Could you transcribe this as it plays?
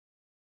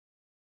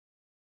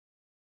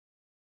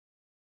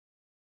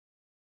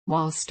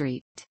Wall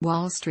Street.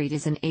 Wall Street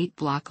is an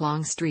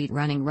 8-block-long street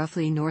running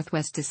roughly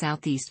northwest to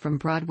southeast from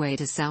Broadway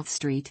to South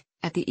Street,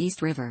 at the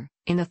East River,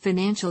 in the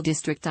financial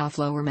district off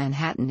Lower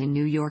Manhattan in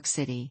New York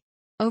City.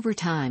 Over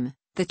time,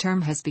 the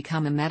term has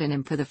become a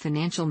metonym for the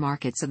financial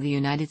markets of the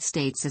United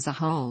States as a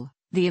whole,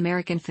 the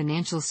American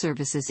financial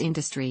services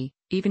industry,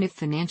 even if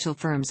financial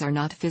firms are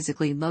not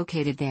physically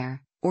located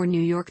there, or New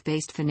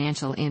York-based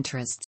financial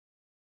interests.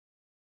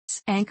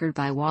 Anchored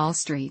by Wall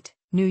Street,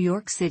 New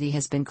York City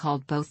has been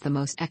called both the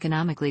most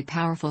economically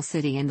powerful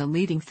city and the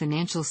leading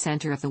financial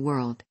center of the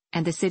world,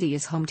 and the city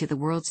is home to the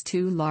world's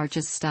two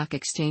largest stock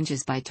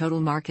exchanges by total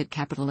market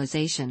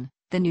capitalization,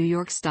 the New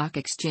York Stock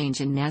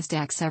Exchange and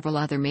NASDAQ. Several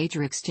other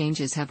major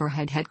exchanges have or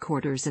had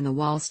headquarters in the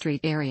Wall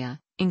Street area,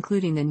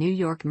 including the New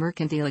York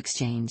Mercantile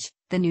Exchange,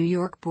 the New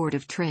York Board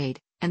of Trade,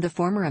 and the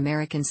former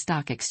American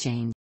Stock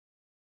Exchange.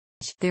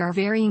 There are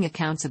varying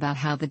accounts about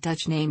how the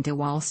Dutch name de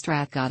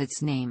Walstraat got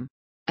its name.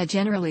 A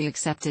generally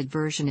accepted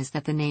version is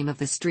that the name of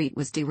the street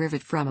was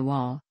derived from a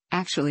wall,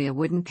 actually a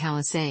wooden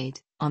palisade,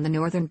 on the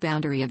northern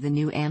boundary of the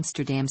New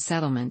Amsterdam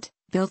settlement,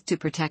 built to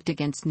protect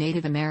against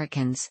Native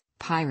Americans,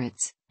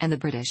 pirates, and the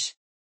British.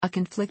 A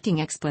conflicting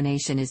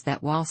explanation is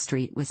that Wall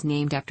Street was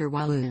named after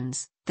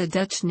Walloons. The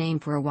Dutch name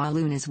for a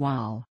Walloon is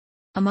Wal.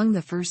 Among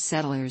the first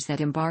settlers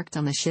that embarked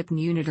on the ship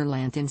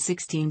Nederland in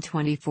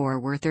 1624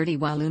 were 30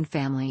 Walloon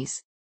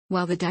families.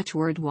 While the Dutch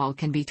word wal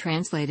can be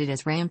translated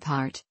as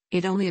rampart,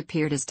 it only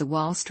appeared as de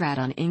Walstraat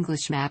on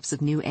English maps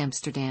of New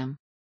Amsterdam.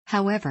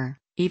 However,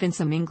 even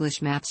some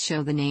English maps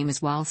show the name as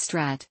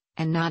Walstraat,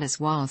 and not as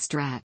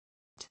Walstraat.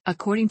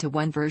 According to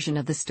one version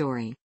of the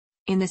story,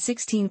 in the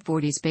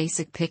 1640s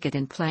basic picket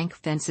and plank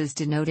fences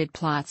denoted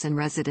plots and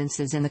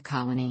residences in the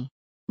colony.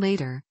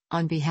 Later,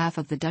 on behalf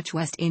of the Dutch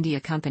West India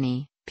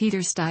Company,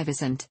 Peter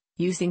Stuyvesant,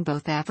 using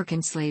both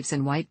African slaves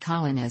and white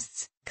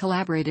colonists,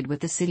 collaborated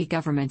with the city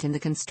government in the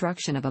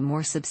construction of a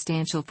more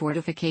substantial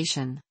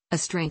fortification, a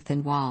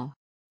strengthened wall.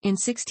 In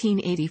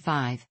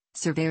 1685,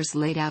 surveyors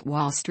laid out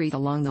Wall Street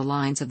along the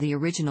lines of the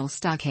original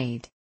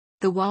stockade.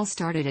 The wall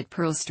started at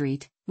Pearl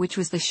Street, which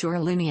was the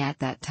shoreline at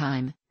that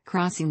time,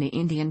 crossing the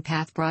Indian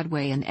Path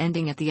Broadway and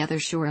ending at the other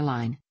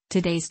shoreline,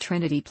 today's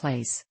Trinity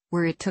Place,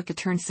 where it took a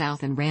turn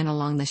south and ran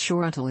along the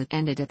shore until it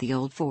ended at the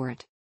Old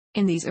Fort.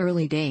 In these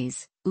early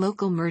days,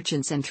 local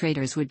merchants and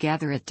traders would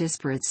gather at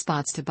disparate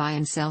spots to buy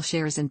and sell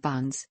shares and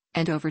bonds,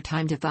 and over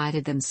time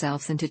divided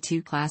themselves into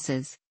two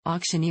classes,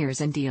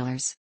 auctioneers and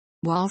dealers.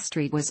 Wall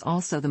Street was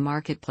also the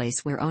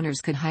marketplace where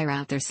owners could hire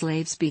out their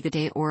slaves by the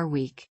day or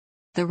week.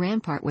 The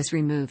rampart was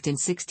removed in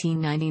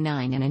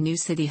 1699 and a new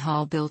city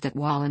hall built at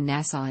Wall in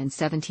Nassau in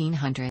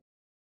 1700.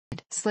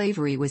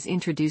 Slavery was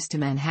introduced to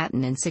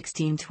Manhattan in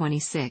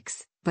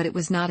 1626, but it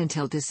was not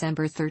until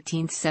December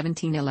 13,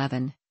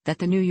 1711, that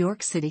the New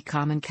York City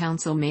Common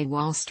Council made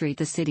Wall Street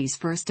the city's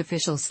first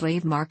official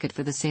slave market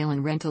for the sale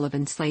and rental of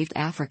enslaved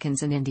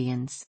Africans and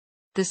Indians.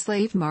 The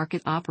slave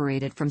market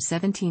operated from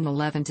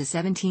 1711 to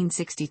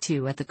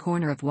 1762 at the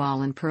corner of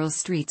Wall and Pearl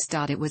Streets.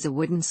 It was a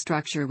wooden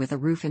structure with a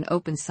roof and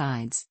open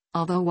sides,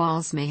 although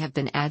walls may have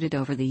been added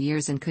over the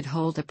years and could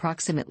hold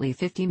approximately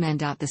 50 men.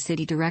 The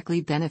city directly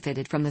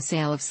benefited from the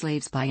sale of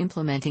slaves by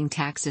implementing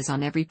taxes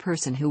on every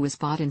person who was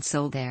bought and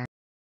sold there.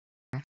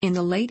 In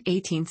the late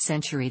 18th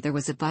century there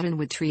was a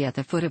buttonwood tree at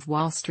the foot of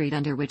Wall Street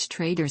under which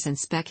traders and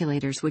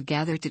speculators would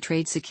gather to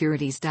trade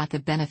securities. The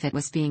benefit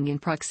was being in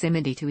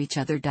proximity to each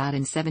other.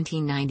 In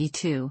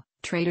 1792,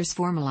 traders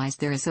formalized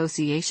their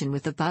association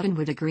with the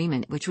Buttonwood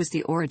Agreement, which was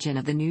the origin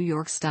of the New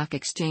York Stock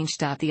Exchange.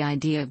 The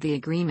idea of the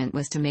agreement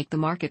was to make the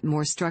market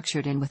more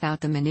structured and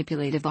without the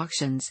manipulative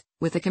auctions,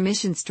 with a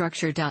commission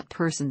structure.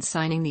 Persons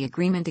signing the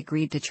agreement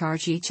agreed to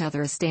charge each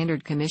other a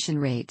standard commission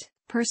rate.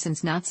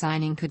 Persons not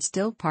signing could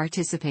still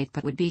participate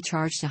but would be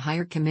charged a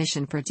higher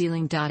commission for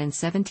dealing. In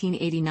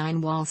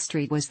 1789 Wall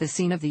Street was the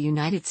scene of the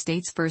United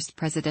States' first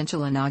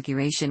presidential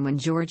inauguration when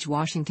George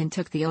Washington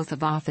took the oath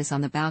of office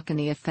on the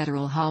balcony of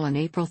Federal Hall on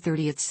April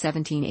 30,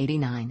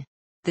 1789.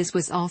 This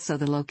was also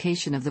the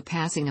location of the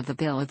passing of the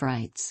Bill of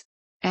Rights.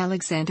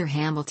 Alexander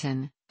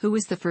Hamilton, who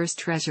was the first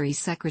Treasury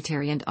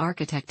Secretary and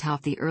architect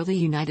of the early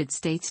United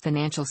States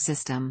financial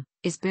system,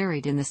 is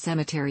buried in the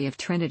cemetery of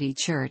Trinity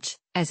Church,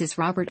 as is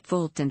Robert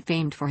Fulton,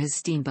 famed for his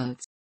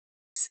steamboats.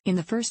 In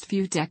the first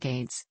few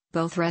decades,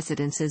 both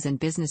residences and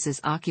businesses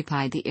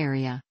occupied the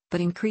area, but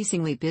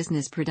increasingly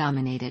business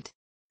predominated.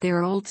 There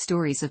are old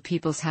stories of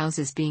people's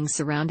houses being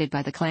surrounded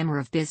by the clamor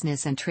of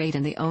business and trade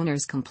and the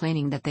owners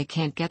complaining that they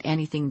can't get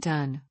anything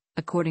done,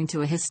 according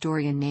to a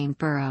historian named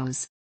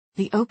Burroughs.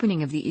 The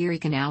opening of the Erie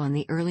Canal in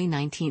the early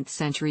 19th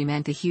century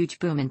meant a huge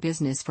boom in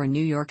business for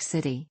New York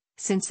City,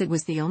 since it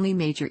was the only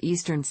major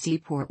eastern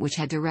seaport which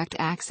had direct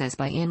access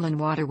by inland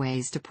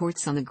waterways to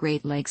ports on the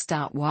Great Lakes.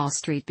 Wall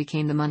Street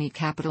became the money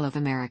capital of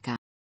America.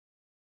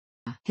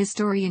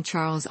 Historian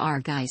Charles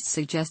R. Geist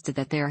suggested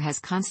that there has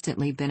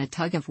constantly been a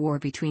tug-of-war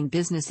between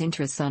business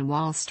interests on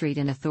Wall Street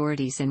and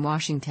authorities in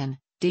Washington,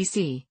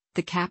 D.C.,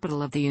 the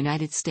capital of the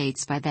United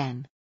States by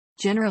then.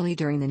 Generally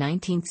during the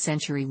 19th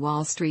century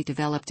Wall Street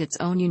developed its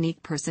own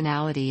unique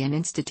personality and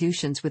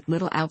institutions with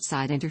little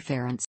outside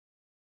interference.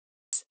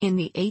 In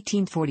the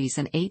 1840s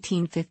and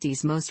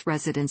 1850s, most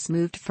residents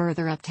moved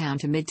further uptown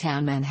to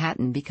Midtown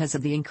Manhattan because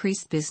of the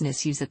increased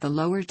business use at the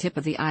lower tip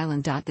of the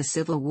island. The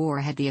Civil War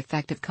had the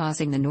effect of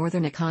causing the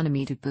northern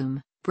economy to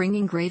boom,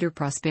 bringing greater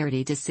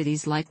prosperity to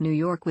cities like New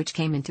York, which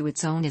came into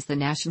its own as the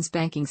nation's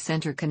banking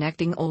center,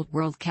 connecting Old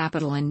World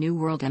capital and New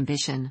World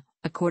ambition.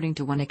 According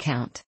to one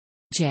account,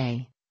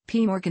 J.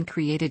 P. Morgan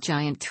created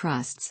giant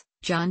trusts.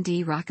 John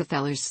D.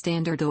 Rockefeller's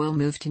Standard Oil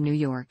moved to New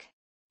York.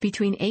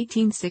 Between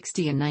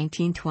 1860 and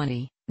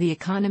 1920, the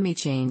economy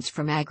changed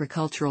from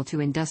agricultural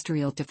to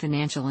industrial to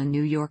financial, and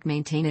New York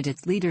maintained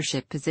its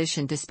leadership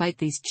position despite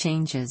these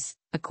changes,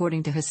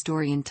 according to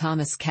historian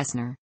Thomas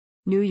Kessner.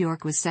 New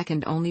York was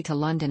second only to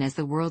London as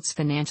the world's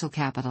financial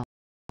capital.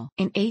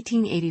 In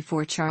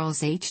 1884,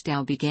 Charles H.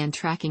 Dow began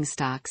tracking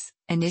stocks,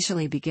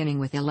 initially beginning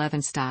with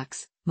 11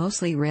 stocks,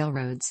 mostly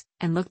railroads,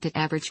 and looked at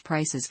average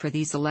prices for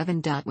these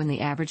 11. When the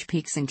average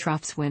peaks and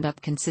troughs went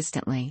up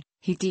consistently,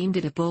 he deemed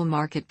it a bull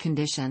market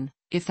condition.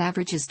 If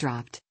averages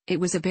dropped, it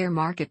was a bear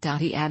market.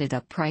 He added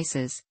up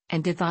prices,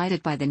 and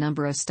divided by the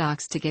number of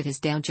stocks to get his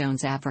Dow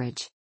Jones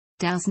average.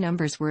 Dow's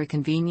numbers were a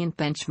convenient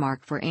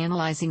benchmark for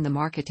analyzing the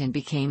market and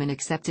became an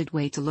accepted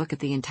way to look at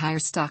the entire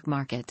stock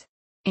market.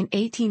 In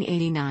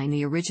 1889,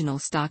 the original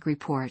stock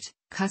report,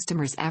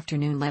 Customer's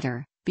Afternoon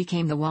Letter,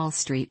 became the Wall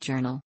Street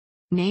Journal.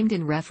 Named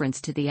in reference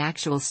to the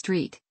actual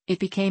street, it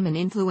became an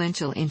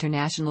influential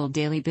international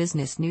daily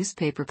business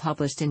newspaper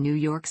published in New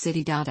York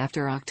City.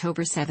 After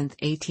October 7,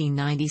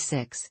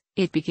 1896,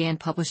 it began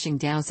publishing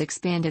Dow's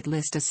expanded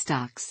list of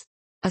stocks.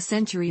 A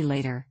century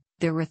later,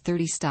 there were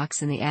 30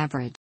 stocks in the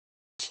average.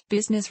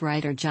 Business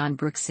writer John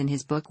Brooks, in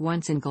his book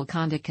Once in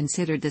Golconda,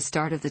 considered the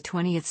start of the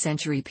 20th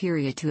century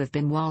period to have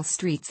been Wall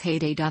Street's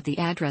heyday. The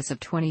address of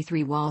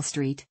 23 Wall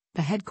Street,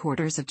 the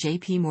headquarters of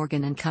J.P.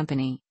 Morgan and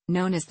Company,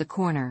 known as the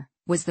Corner,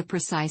 was the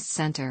precise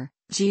center,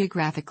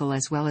 geographical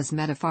as well as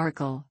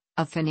metaphorical,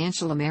 of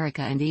financial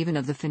America and even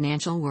of the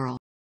financial world.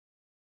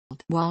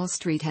 Wall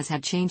Street has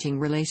had changing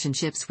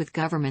relationships with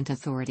government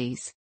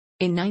authorities.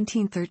 In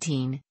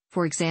 1913,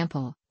 for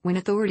example, when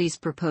authorities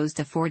proposed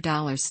a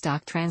 $4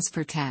 stock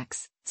transfer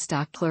tax,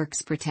 stock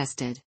clerks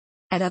protested.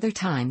 At other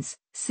times,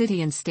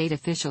 city and state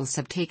officials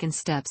have taken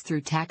steps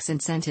through tax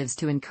incentives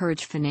to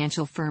encourage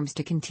financial firms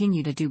to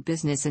continue to do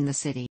business in the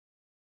city.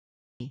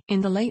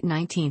 In the late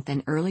 19th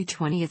and early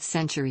 20th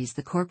centuries,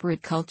 the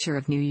corporate culture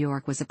of New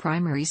York was a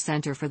primary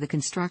center for the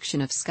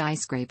construction of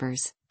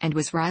skyscrapers, and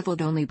was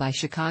rivaled only by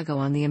Chicago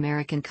on the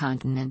American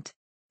continent.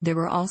 There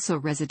were also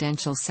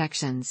residential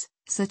sections,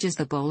 such as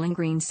the Bowling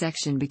Green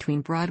section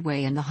between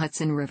Broadway and the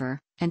Hudson River,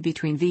 and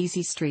between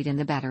Vesey Street and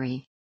the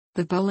Battery.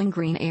 The Bowling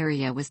Green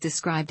area was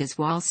described as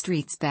Wall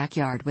Street's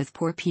backyard, with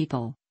poor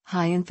people,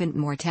 high infant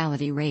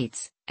mortality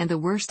rates, and the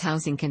worst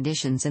housing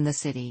conditions in the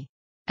city.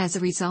 As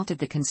a result of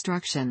the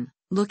construction,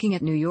 looking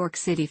at New York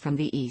City from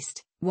the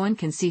east, one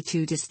can see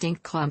two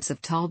distinct clumps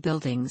of tall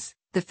buildings,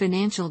 the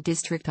financial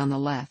district on the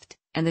left,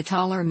 and the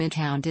taller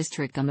Midtown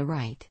district on the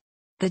right.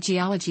 The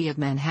geology of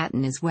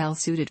Manhattan is well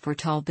suited for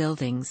tall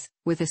buildings,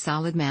 with a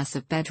solid mass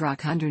of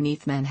bedrock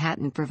underneath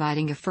Manhattan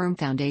providing a firm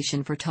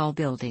foundation for tall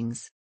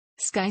buildings.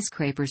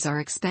 Skyscrapers are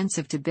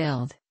expensive to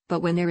build, but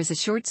when there is a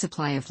short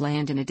supply of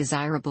land in a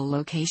desirable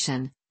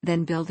location,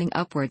 then building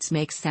upwards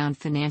makes sound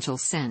financial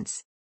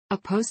sense. A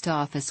post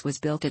office was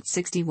built at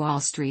 60 Wall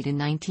Street in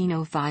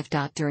 1905.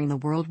 During the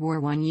World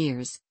War I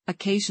years,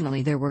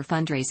 occasionally there were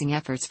fundraising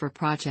efforts for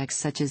projects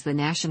such as the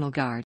National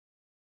Guard.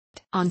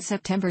 On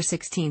September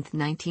 16,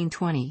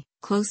 1920,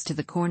 close to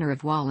the corner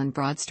of Wall and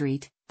Broad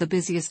Street, the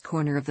busiest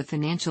corner of the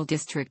financial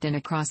district and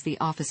across the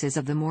offices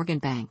of the Morgan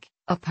Bank,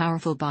 a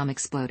powerful bomb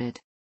exploded.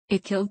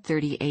 It killed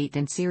 38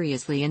 and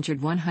seriously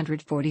injured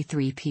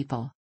 143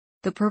 people.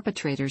 The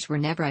perpetrators were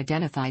never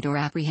identified or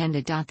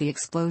apprehended. The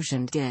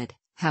explosion did,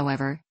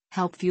 however,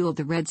 help fuel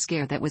the Red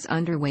Scare that was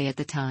underway at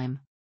the time.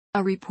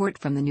 A report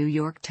from the New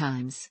York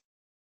Times.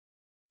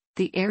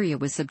 The area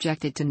was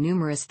subjected to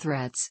numerous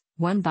threats.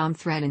 One bomb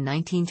threat in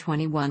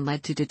 1921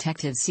 led to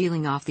detectives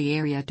sealing off the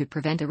area to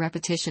prevent a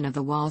repetition of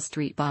the Wall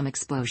Street bomb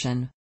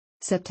explosion.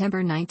 September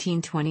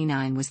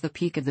 1929 was the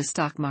peak of the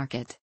stock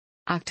market.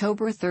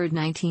 October 3,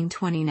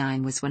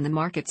 1929 was when the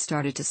market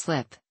started to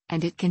slip,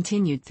 and it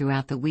continued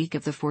throughout the week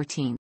of the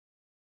 14th.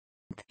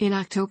 In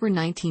October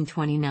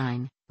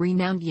 1929,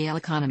 renowned Yale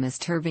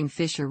economist Irving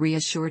Fisher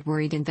reassured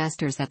worried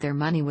investors that their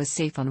money was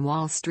safe on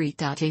Wall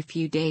Street. A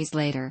few days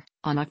later,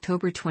 on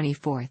October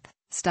 24,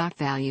 stock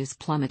values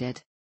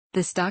plummeted.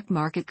 The stock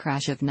market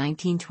crash of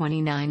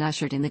 1929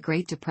 ushered in the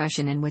Great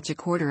Depression, in which a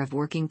quarter of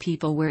working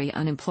people were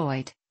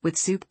unemployed, with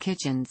soup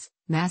kitchens,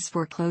 mass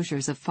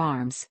foreclosures of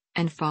farms,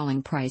 and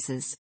falling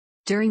prices.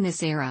 During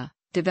this era,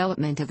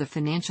 development of the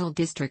financial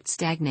district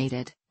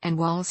stagnated, and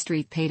Wall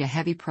Street paid a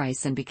heavy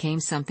price and became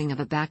something of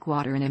a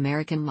backwater in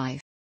American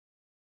life.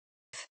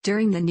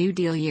 During the New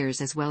Deal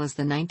years as well as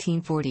the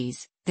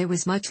 1940s, there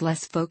was much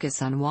less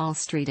focus on Wall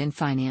Street and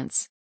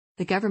finance.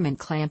 The government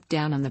clamped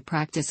down on the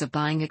practice of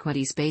buying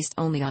equities based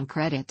only on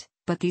credit,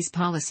 but these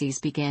policies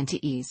began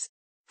to ease.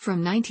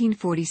 From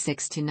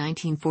 1946 to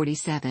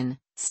 1947,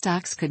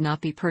 Stocks could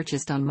not be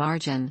purchased on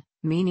margin,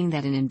 meaning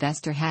that an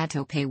investor had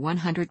to pay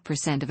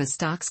 100% of a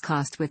stock's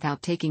cost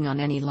without taking on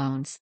any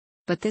loans.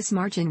 But this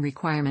margin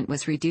requirement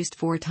was reduced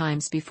 4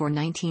 times before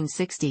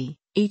 1960,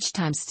 each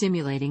time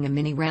stimulating a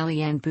mini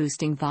rally and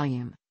boosting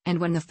volume, and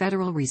when the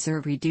Federal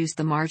Reserve reduced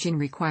the margin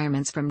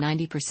requirements from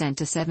 90%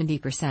 to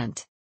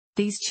 70%.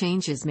 These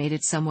changes made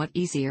it somewhat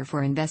easier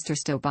for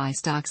investors to buy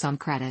stocks on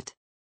credit.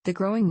 The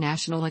growing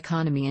national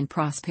economy and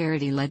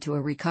prosperity led to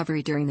a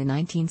recovery during the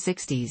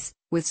 1960s,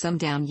 with some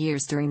down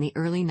years during the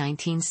early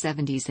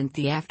 1970s and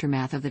the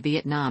aftermath of the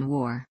Vietnam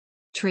War.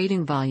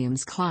 Trading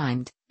volumes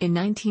climbed. In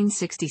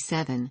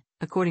 1967,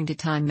 according to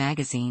Time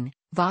magazine,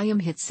 volume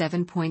hit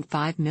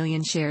 7.5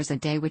 million shares a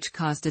day, which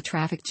caused a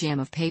traffic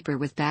jam of paper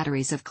with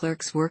batteries of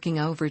clerks working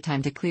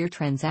overtime to clear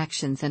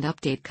transactions and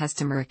update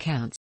customer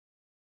accounts.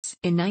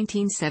 In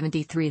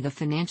 1973, the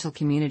financial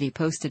community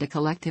posted a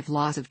collective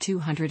loss of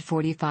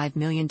 $245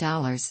 million,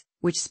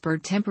 which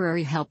spurred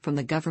temporary help from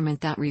the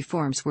government.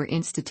 Reforms were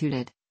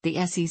instituted.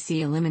 The SEC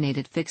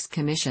eliminated fixed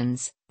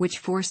commissions, which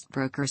forced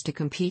brokers to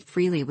compete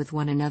freely with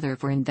one another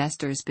for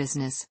investors'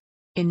 business.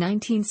 In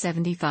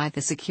 1975,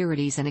 the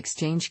Securities and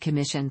Exchange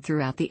Commission threw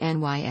out the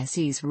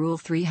NYSE's Rule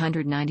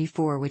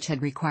 394, which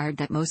had required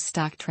that most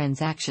stock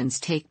transactions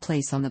take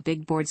place on the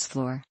big board's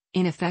floor,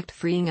 in effect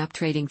freeing up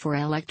trading for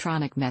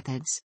electronic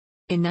methods.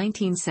 In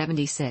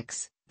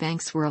 1976,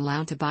 banks were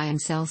allowed to buy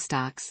and sell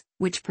stocks,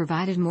 which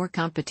provided more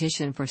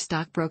competition for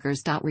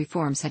stockbrokers.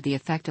 Reforms had the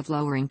effect of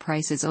lowering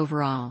prices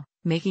overall,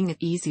 making it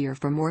easier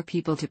for more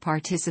people to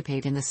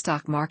participate in the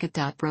stock market.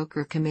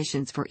 Broker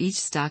commissions for each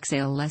stock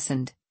sale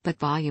lessened, but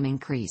volume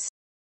increased.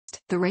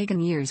 The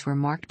Reagan years were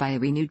marked by a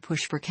renewed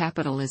push for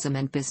capitalism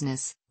and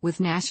business, with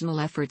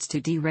national efforts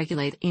to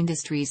deregulate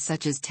industries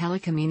such as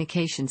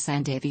telecommunications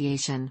and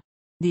aviation.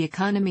 The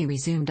economy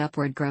resumed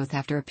upward growth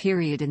after a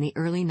period in the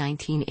early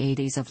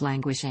 1980s of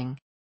languishing.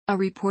 A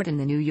report in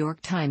the New York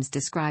Times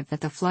described that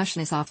the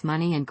flushness of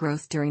money and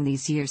growth during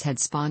these years had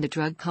spawned a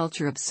drug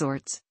culture of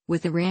sorts,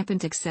 with the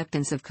rampant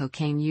acceptance of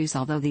cocaine use,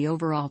 although the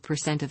overall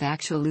percent of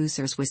actual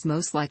users was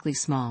most likely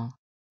small.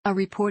 A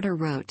reporter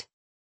wrote,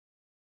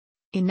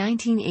 in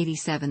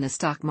 1987 the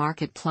stock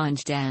market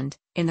plunged and,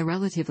 in the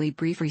relatively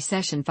brief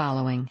recession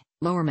following,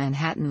 Lower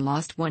Manhattan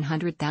lost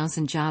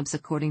 100,000 jobs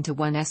according to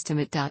one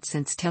estimate.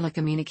 Since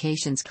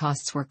telecommunications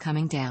costs were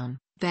coming down,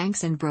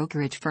 banks and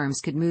brokerage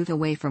firms could move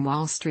away from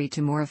Wall Street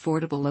to more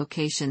affordable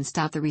locations.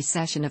 The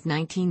recession of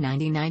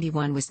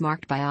 1990-91 was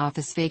marked by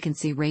office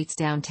vacancy rates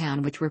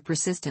downtown, which were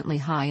persistently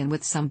high and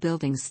with some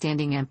buildings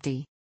standing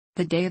empty.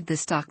 The day of the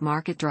stock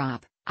market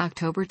drop,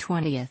 October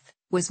 20th,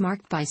 was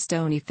marked by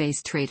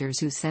stony-faced traders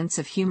whose sense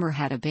of humor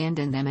had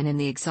abandoned them and in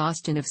the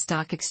exhaustion of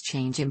stock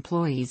exchange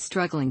employees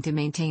struggling to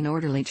maintain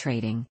orderly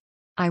trading.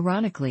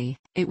 Ironically,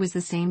 it was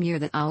the same year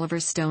that Oliver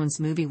Stone's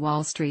movie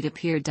Wall Street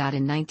appeared.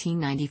 In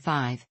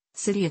 1995,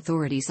 city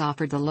authorities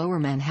offered the Lower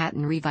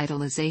Manhattan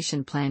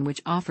Revitalization Plan,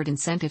 which offered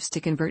incentives to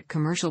convert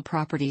commercial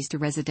properties to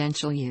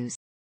residential use.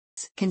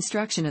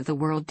 Construction of the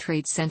World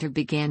Trade Center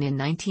began in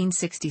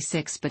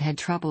 1966 but had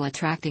trouble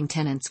attracting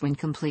tenants when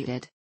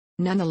completed.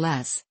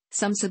 Nonetheless,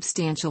 some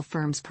substantial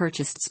firms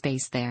purchased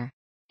space there.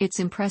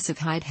 Its impressive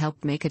height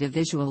helped make it a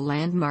visual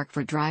landmark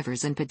for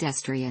drivers and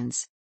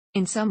pedestrians.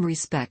 In some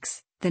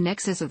respects, the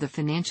nexus of the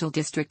financial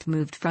district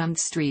moved from the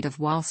street of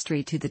Wall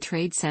Street to the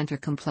Trade Center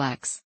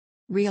complex.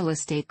 Real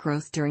estate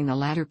growth during the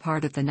latter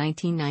part of the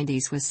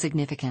 1990s was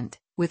significant,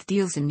 with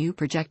deals and new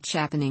projects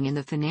happening in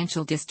the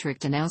financial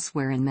district and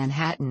elsewhere in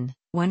Manhattan.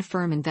 One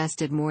firm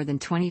invested more than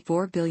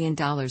 $24 billion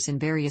in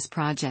various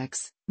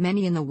projects,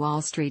 many in the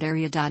Wall Street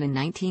area. In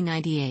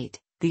 1998,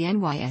 the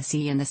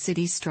NYSE and the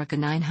city struck a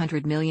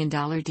 $900 million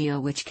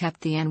deal which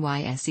kept the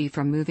NYSE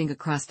from moving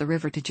across the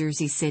river to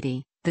Jersey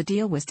City. The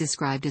deal was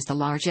described as the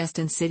largest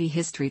in city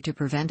history to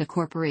prevent a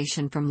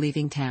corporation from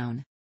leaving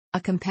town.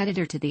 A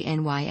competitor to the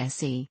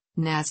NYSE,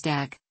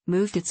 NASDAQ,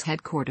 moved its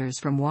headquarters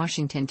from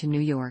Washington to New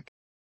York.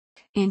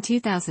 In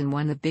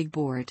 2001, the Big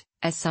Board,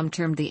 as some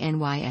termed the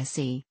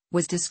NYSE,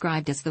 was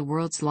described as the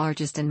world's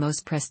largest and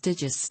most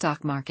prestigious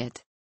stock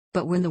market.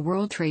 But when the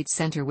World Trade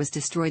Center was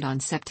destroyed on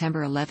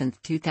September 11,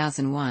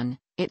 2001,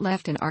 it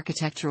left an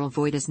architectural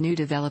void as new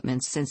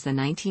developments since the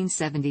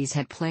 1970s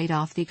had played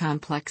off the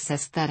complex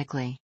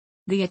aesthetically.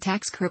 The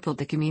attacks crippled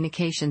the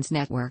communications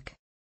network.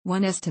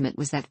 One estimate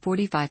was that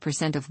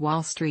 45% of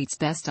Wall Street's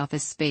best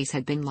office space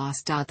had been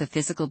lost. The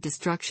physical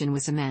destruction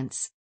was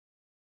immense.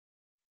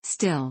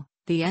 Still,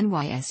 the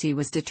NYSE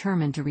was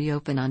determined to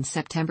reopen on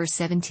September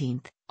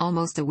 17,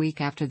 almost a week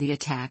after the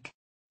attack.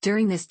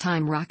 During this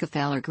time,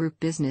 Rockefeller Group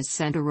Business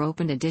Center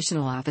opened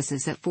additional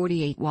offices at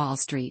 48 Wall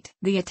Street.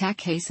 The attack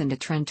hastened a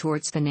trend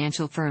towards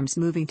financial firms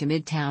moving to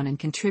Midtown and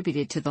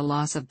contributed to the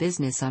loss of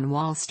business on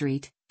Wall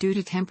Street, due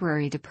to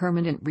temporary to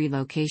permanent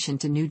relocation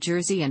to New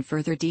Jersey and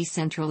further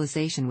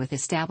decentralization with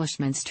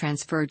establishments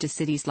transferred to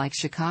cities like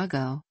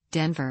Chicago,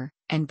 Denver,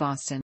 and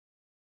Boston.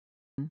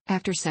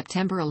 After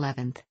September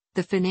 11,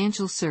 the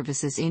financial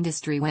services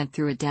industry went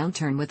through a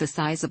downturn with a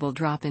sizable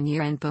drop in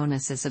year-end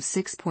bonuses of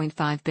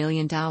 $6.5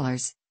 billion,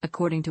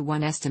 according to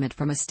one estimate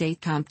from a state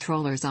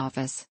comptroller's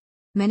office.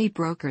 Many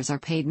brokers are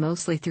paid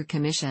mostly through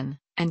commission,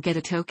 and get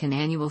a token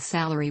annual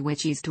salary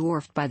which is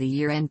dwarfed by the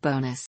year-end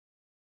bonus.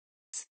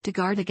 To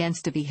guard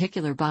against a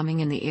vehicular bombing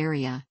in the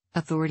area,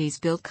 authorities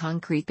built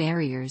concrete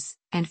barriers,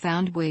 and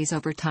found ways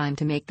over time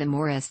to make them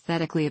more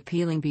aesthetically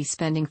appealing, by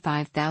spending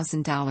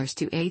 $5,000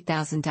 to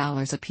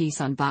 $8,000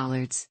 apiece on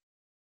bollards.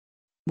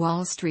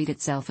 Wall Street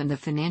itself and the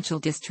financial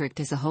district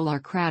as a whole are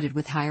crowded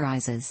with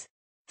high-rises.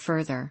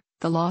 Further,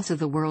 the loss of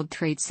the World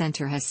Trade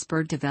Center has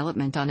spurred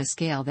development on a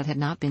scale that had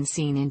not been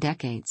seen in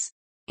decades.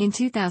 In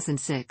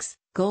 2006,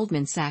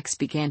 Goldman Sachs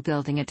began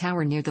building a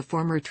tower near the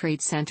former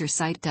Trade Center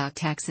site.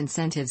 Tax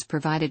incentives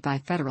provided by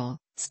federal,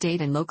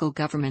 state and local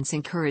governments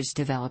encouraged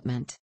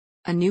development.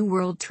 A new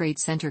World Trade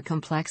Center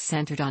complex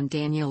centered on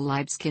Daniel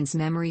Libeskind's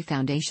memory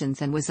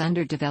foundations and was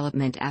under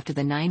development after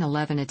the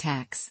 9/11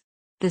 attacks.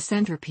 The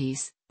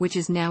centerpiece, which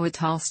is now a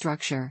tall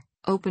structure,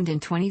 opened in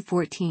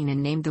 2014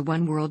 and named the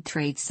One World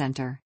Trade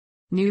Center.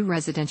 New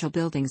residential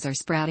buildings are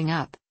sprouting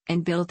up,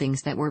 and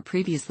buildings that were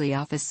previously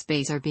office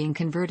space are being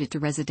converted to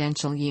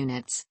residential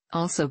units,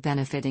 also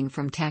benefiting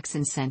from tax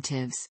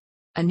incentives.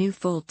 A new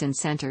Fulton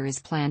Center is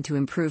planned to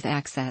improve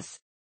access.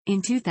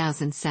 In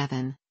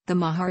 2007, the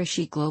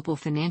Maharishi Global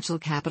Financial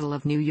Capital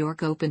of New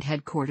York opened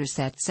headquarters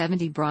at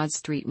 70 Broad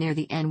Street near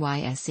the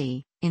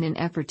NYSE, in an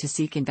effort to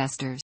seek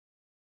investors.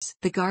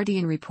 The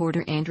Guardian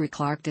reporter Andrew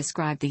Clark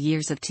described the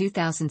years of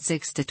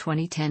 2006 to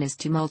 2010 as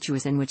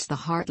tumultuous, in which the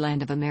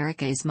heartland of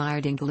America is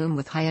mired in gloom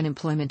with high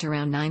unemployment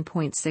around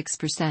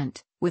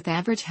 9.6%, with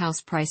average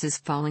house prices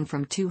falling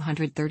from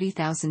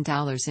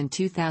 $230,000 in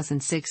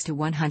 2006 to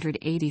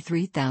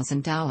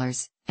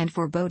 $183,000, and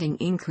foreboding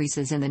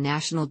increases in the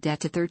national debt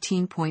to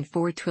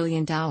 $13.4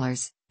 trillion,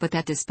 but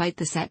that despite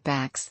the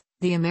setbacks,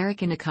 the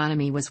American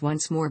economy was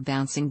once more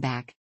bouncing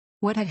back.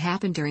 What had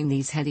happened during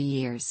these heady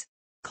years?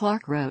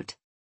 Clark wrote,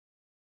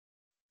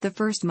 "The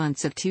first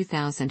months of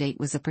 2008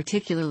 was a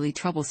particularly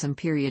troublesome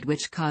period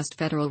which caused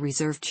Federal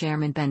Reserve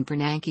Chairman Ben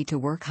Bernanke to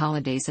work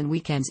holidays and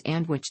weekends,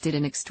 and which did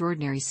an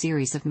extraordinary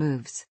series of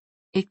moves.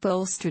 It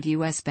bolstered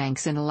U.S.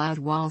 banks and allowed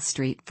Wall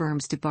Street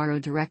firms to borrow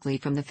directly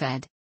from the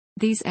Fed.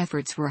 These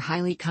efforts were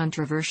highly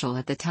controversial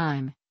at the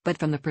time, but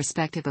from the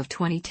perspective of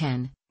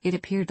 2010, it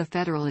appeared the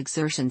federal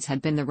exertions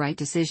had been the right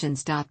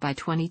decisions. By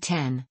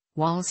 2010,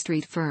 Wall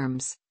Street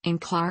firms, in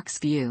Clark's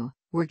view,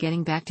 were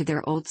getting back to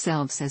their old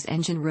selves as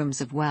engine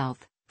rooms of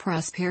wealth,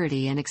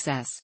 prosperity and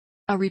excess."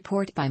 A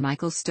report by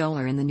Michael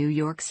Stoller in the New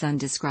York Sun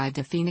described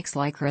a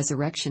Phoenix-like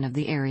resurrection of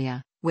the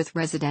area, with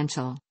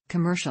residential,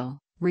 commercial,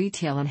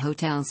 retail and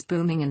hotels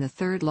booming in the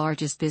third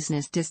largest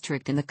business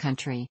district in the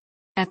country.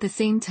 At the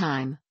same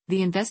time,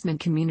 the investment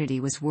community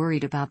was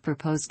worried about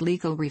proposed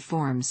legal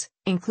reforms,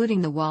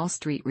 including the Wall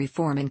Street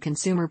Reform and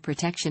Consumer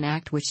Protection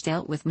Act, which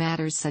dealt with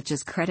matters such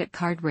as credit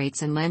card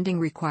rates and lending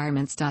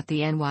requirements.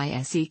 The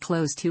NYSE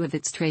closed 2 of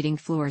its trading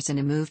floors in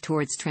a move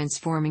towards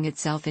transforming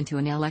itself into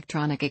an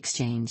electronic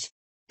exchange.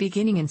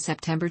 Beginning in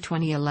September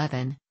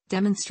 2011,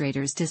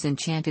 demonstrators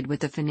disenchanted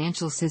with the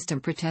financial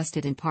system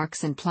protested in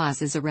parks and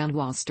plazas around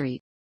Wall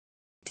Street.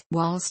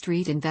 Wall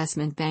Street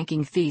investment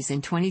banking fees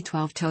in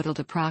 2012 totaled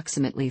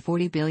approximately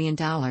 $40 billion,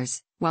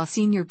 while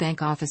senior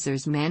bank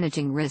officers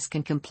managing risk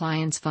and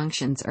compliance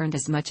functions earned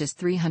as much as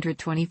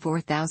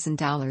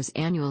 $324,000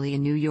 annually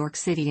in New York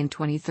City in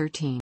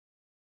 2013.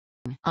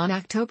 On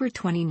October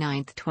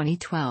 29,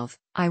 2012,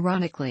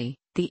 ironically,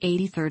 the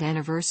 83rd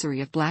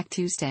anniversary of Black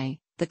Tuesday,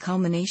 the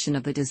culmination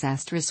of the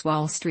disastrous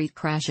Wall Street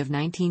crash of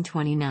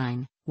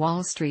 1929,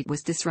 Wall Street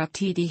was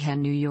disrupted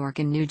in New York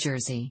and New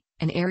Jersey,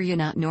 an area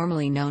not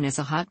normally known as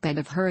a hotbed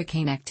of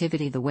hurricane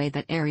activity the way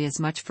that areas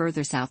much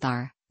further south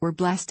are, were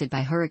blasted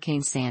by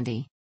Hurricane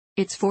Sandy.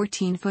 Its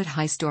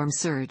 14-foot-high storm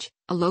surge,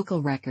 a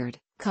local record,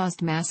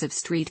 caused massive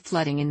street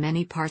flooding in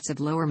many parts of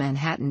Lower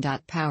Manhattan.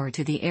 Power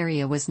to the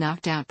area was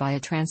knocked out by a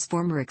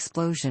transformer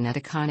explosion at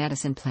a Con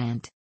Edison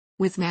plant.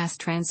 With mass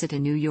transit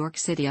in New York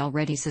City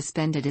already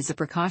suspended as a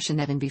precaution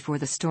even before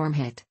the storm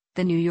hit,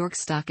 the New York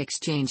Stock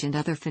Exchange and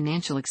other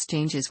financial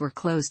exchanges were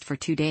closed for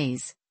 2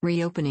 days,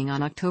 reopening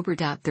on October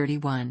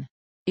 31.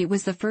 It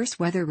was the first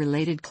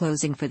weather-related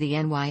closing for the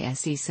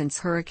NYSE since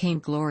Hurricane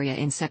Gloria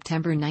in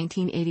September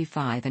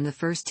 1985 and the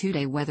first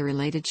 2-day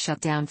weather-related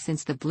shutdown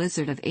since the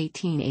blizzard of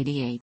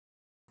 1888.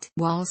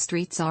 Wall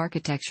Street's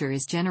architecture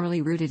is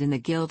generally rooted in the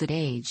Gilded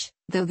Age,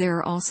 though there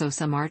are also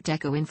some Art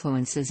Deco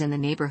influences in the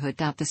neighborhood.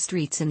 The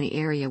streets in the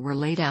area were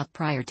laid out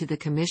prior to the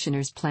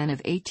Commissioner's Plan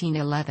of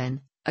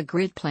 1811, a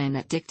grid plan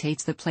that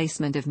dictates the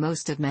placement of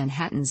most of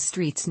Manhattan's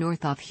streets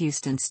north of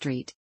Houston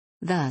Street.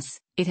 Thus,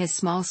 it has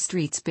small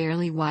streets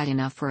barely wide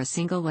enough for a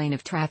single lane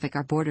of traffic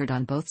are bordered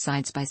on both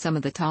sides by some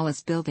of the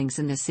tallest buildings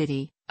in the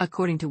city,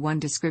 according to one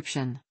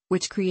description,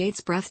 which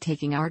creates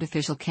breathtaking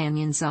artificial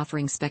canyons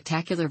offering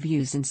spectacular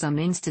views in some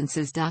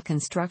instances.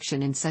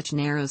 Construction in such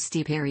narrow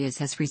steep areas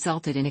has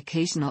resulted in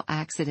occasional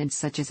accidents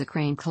such as a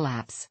crane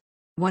collapse.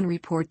 One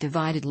report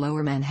divided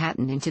Lower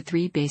Manhattan into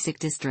 3 basic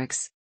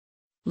districts.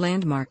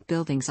 Landmark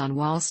buildings on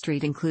Wall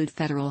Street include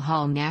Federal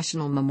Hall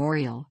National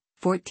Memorial,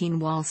 14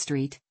 Wall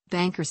Street,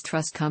 Bankers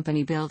Trust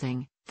Company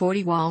Building,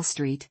 40 Wall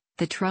Street,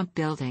 the Trump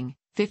Building,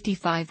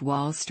 55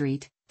 Wall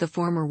Street, the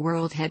former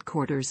world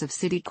headquarters of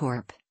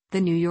Citicorp,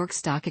 the New York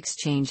Stock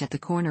Exchange at the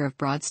corner of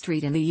Broad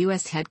Street, and the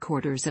U.S.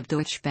 headquarters of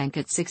Deutsche Bank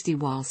at 60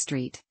 Wall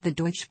Street. The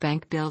Deutsche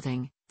Bank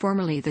building,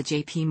 formerly the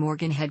J.P.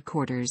 Morgan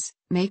headquarters,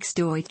 makes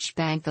Deutsche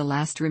Bank the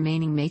last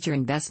remaining major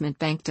investment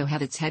bank to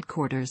have its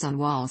headquarters on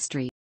Wall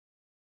Street.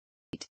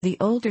 The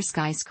older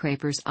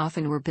skyscrapers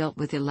often were built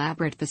with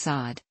elaborate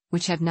facade,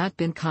 which have not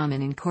been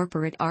common in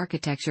corporate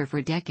architecture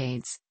for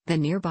decades. The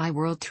nearby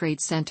World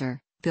Trade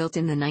Center, built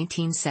in the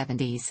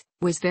 1970s,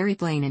 was very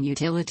plain and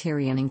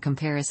utilitarian in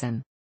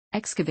comparison.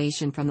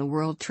 Excavation from the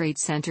World Trade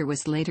Center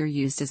was later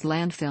used as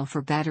landfill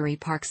for Battery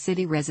Park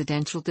City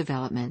residential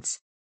developments.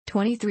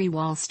 23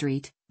 Wall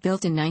Street,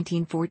 built in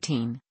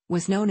 1914,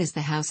 was known as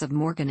the House of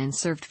Morgan and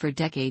served for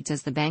decades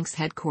as the bank's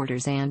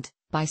headquarters and,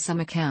 by some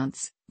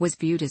accounts, was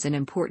viewed as an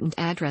important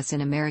address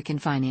in American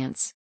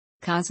finance.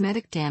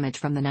 Cosmetic damage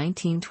from the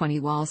 1920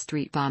 Wall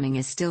Street bombing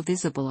is still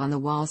visible on the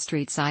Wall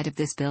Street side of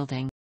this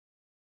building.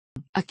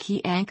 A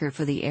key anchor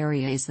for the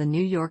area is the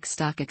New York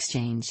Stock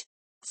Exchange.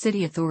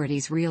 City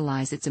authorities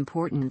realize its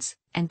importance,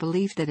 and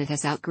believe that it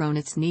has outgrown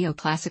its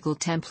neoclassical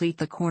template,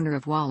 the corner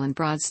of Wall and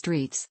Broad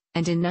Streets,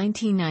 and in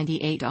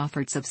 1998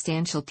 offered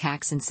substantial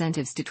tax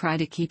incentives to try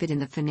to keep it in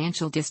the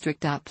financial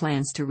district.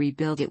 Plans to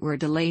rebuild it were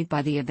delayed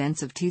by the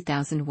events of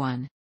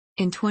 2001.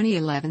 In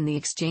 2011, the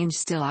exchange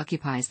still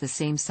occupies the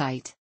same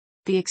site.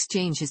 The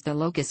exchange is the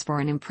locus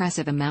for an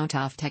impressive amount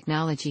of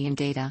technology and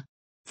data.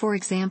 For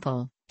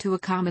example, to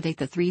accommodate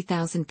the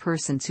 3,000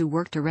 persons who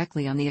work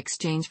directly on the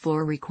exchange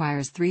floor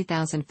requires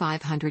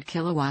 3,500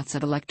 kilowatts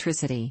of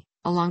electricity,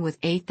 along with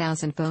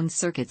 8,000 phone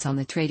circuits on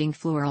the trading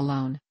floor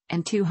alone,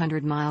 and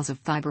 200 miles of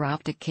fiber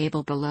optic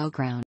cable below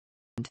ground.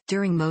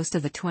 During most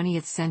of the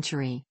 20th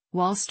century,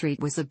 Wall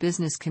Street was a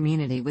business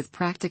community with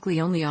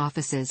practically only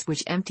offices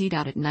which emptied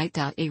out at night.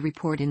 A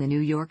report in the New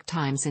York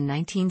Times in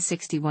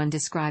 1961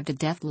 described a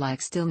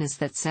death-like stillness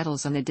that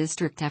settles on the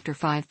district after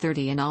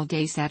 5:30 and all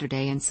day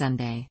Saturday and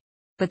Sunday.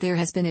 But there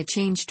has been a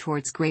change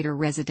towards greater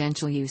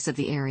residential use of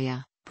the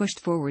area,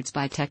 pushed forwards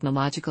by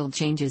technological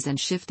changes and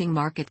shifting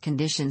market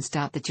conditions.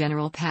 The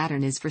general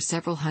pattern is for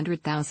several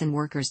 100,000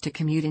 workers to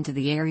commute into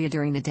the area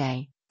during the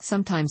day,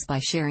 sometimes by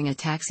sharing a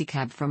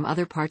taxicab from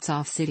other parts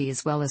of city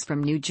as well as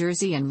from New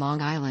Jersey and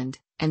Long Island,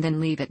 and then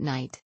leave at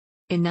night.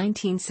 In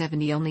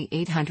 1970 only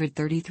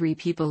 833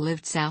 people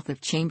lived south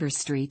of Chambers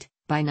Street.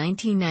 By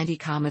 1990,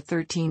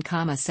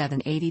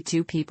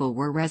 13,782 people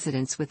were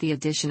residents, with the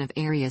addition of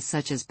areas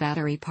such as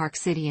Battery Park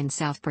City and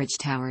Southbridge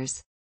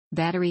Towers.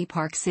 Battery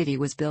Park City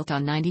was built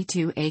on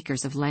 92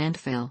 acres of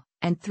landfill,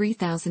 and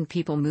 3,000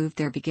 people moved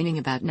there beginning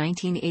about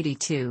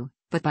 1982,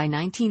 but by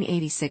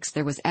 1986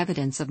 there was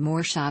evidence of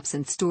more shops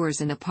and stores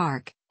in the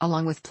park,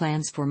 along with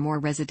plans for more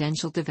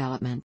residential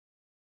development.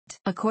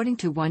 According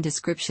to one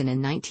description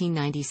in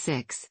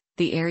 1996,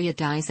 the area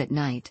dies at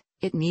night,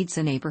 it needs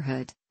a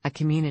neighborhood, a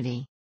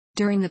community.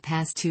 During the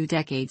past 2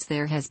 decades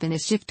there has been a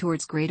shift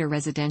towards greater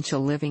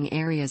residential living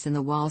areas in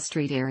the Wall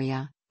Street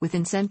area, with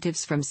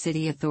incentives from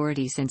city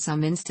authorities in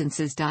some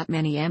instances.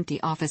 Many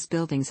empty office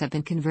buildings have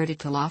been converted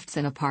to lofts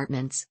and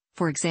apartments.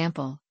 For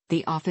example,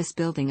 the office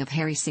building of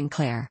Harry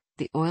Sinclair,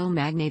 the oil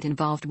magnate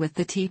involved with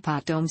the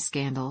Teapot Dome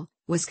scandal,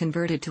 was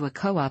converted to a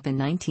co-op in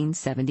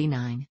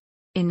 1979.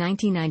 In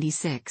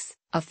 1996,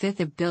 a fifth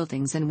of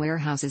buildings and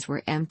warehouses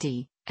were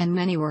empty, and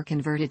many were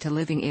converted to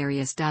living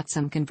areas.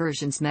 Some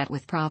conversions met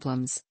with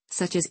problems,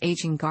 such as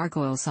aging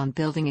gargoyles on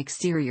building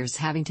exteriors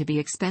having to be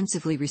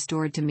expensively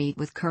restored to meet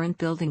with current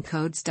building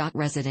codes.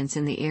 Residents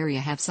in the area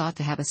have sought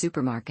to have a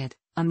supermarket,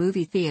 a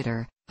movie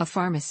theater, a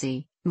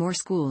pharmacy, more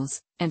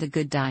schools, and a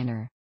good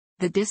diner.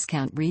 The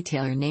discount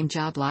retailer named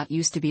Job Lot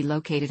used to be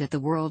located at the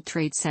World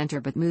Trade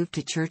Center but moved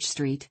to Church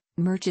Street.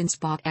 Merchants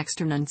bought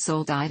extra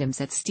unsold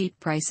items at steep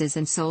prices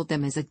and sold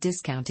them as a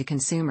discount to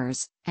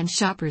consumers, and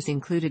shoppers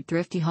included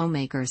thrifty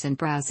homemakers and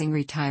browsing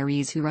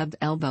retirees who rubbed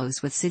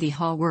elbows with City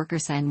Hall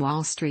workers and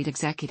Wall Street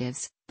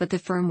executives, but the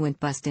firm went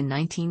bust in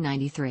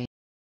 1993.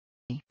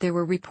 There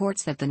were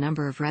reports that the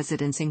number of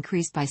residents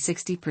increased by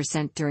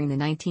 60% during the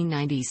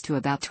 1990s to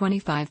about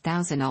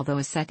 25,000, although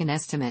a second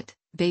estimate,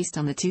 based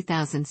on the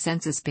 2000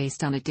 census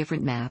based on a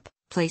different map,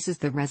 places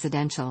the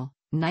residential,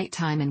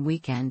 nighttime and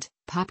weekend,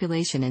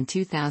 population in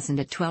 2000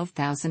 at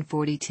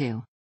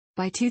 12,042.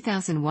 By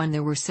 2001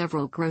 there were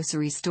several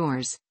grocery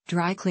stores,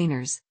 dry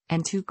cleaners,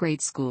 and 2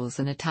 grade schools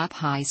and a top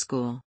high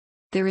school.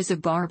 There is a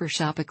barber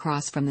shop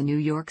across from the New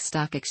York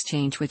Stock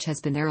Exchange which has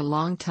been there a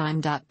long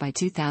time. By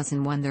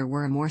 2001 there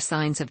were more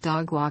signs of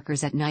dog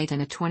walkers at night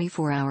and a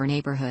 24-hour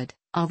neighborhood,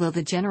 although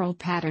the general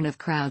pattern of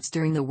crowds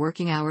during the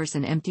working hours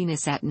and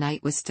emptiness at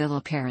night was still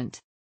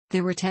apparent.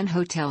 There were 10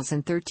 hotels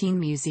and 13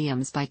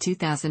 museums by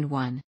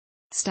 2001.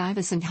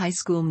 Stuyvesant High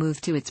School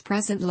moved to its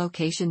present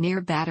location near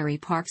Battery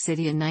Park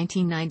City in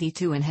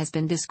 1992 and has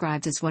been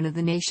described as one of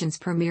the nation's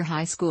premier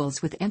high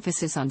schools with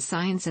emphasis on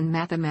science and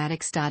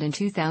mathematics. In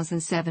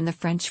 2007 the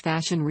French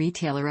fashion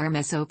retailer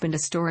Hermès opened a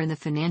store in the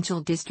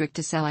financial district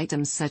to sell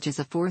items such as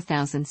a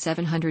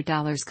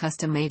 $4,700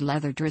 custom-made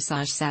leather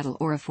dressage saddle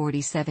or a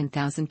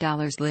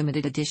 $47,000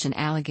 limited edition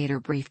alligator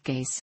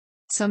briefcase.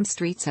 Some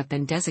streets have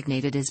been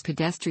designated as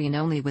pedestrian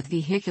only with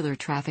vehicular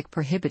traffic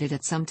prohibited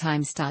at some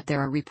times. There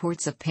are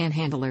reports of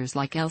panhandlers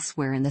like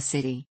elsewhere in the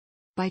city.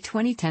 By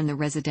 2010 the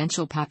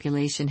residential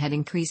population had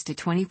increased to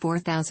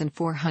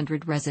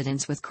 24,400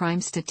 residents with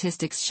crime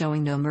statistics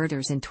showing no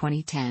murders in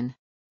 2010.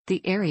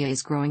 The area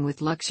is growing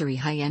with luxury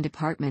high-end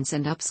apartments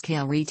and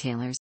upscale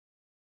retailers.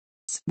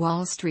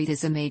 Wall Street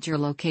is a major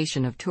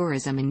location of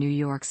tourism in New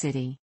York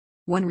City.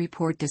 One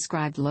report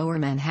described Lower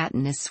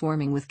Manhattan as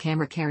swarming with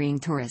camera-carrying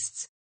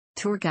tourists.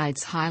 Tour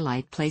guides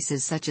highlight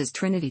places such as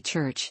Trinity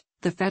Church,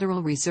 the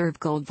Federal Reserve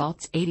Gold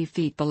Vaults 80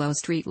 feet below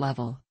street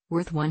level,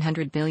 worth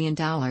 $100 billion,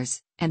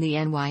 and the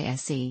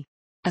NYSE.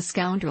 A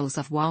Scoundrels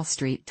of Wall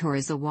Street tour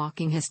is a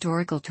walking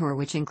historical tour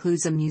which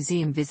includes a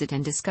museum visit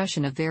and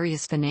discussion of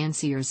various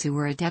financiers who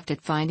were adept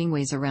at finding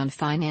ways around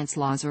finance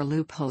laws or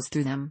loopholes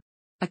through them.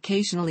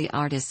 Occasionally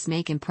artists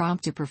make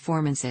impromptu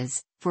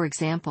performances. For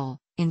example,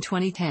 in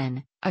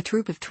 2010, a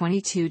troupe of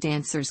 22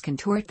 dancers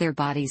contort their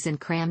bodies and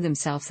cram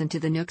themselves into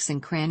the nooks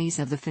and crannies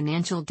of the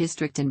financial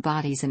district and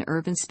bodies in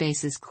urban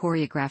spaces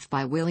choreographed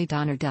by Willie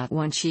Donner.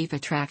 One chief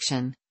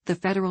attraction, the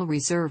Federal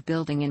Reserve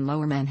Building in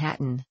Lower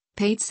Manhattan,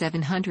 paid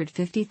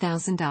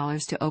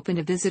 $750,000 to open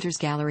a visitors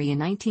gallery in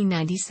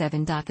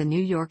 1997. The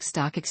New York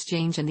Stock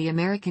Exchange and the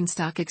American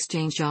Stock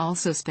Exchange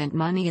also spent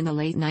money in the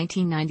late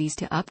 1990s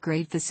to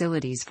upgrade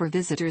facilities for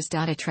visitors.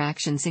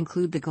 Attractions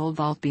include the Gold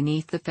Vault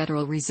beneath the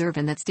Federal Reserve,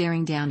 and that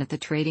staring down at the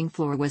trading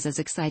floor was as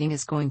exciting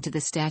as going to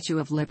the Statue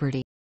of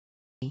Liberty.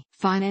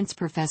 Finance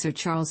professor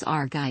Charles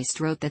R. Geist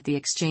wrote that the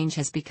exchange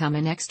has become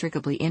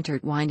inextricably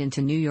intertwined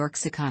into New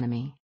York's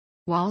economy.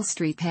 Wall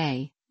Street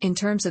pay, in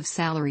terms of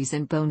salaries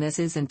and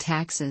bonuses and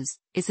taxes,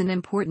 is an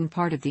important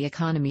part of the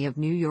economy of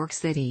New York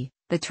City,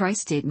 the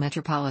tri-state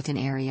metropolitan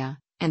area,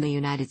 and the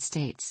United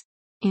States.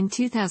 In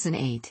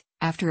 2008,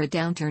 after a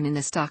downturn in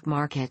the stock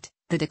market,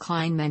 the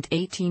decline meant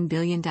 $18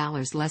 billion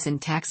less in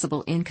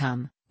taxable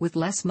income, with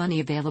less money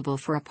available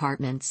for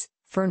apartments,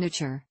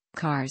 furniture,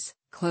 cars,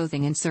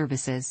 clothing and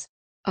services.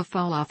 A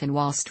fall-off in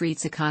Wall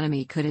Street's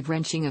economy could have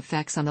wrenching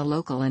effects on the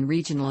local and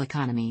regional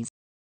economies.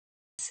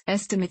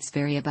 Estimates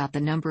vary about the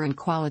number and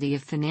quality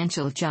of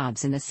financial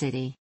jobs in the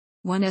city.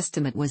 One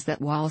estimate was that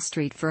Wall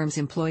Street firms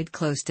employed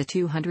close to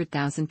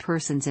 200,000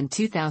 persons in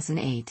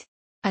 2008.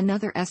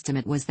 Another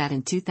estimate was that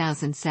in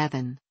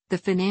 2007, the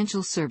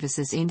financial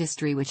services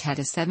industry, which had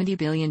a $70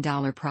 billion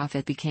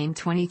profit, became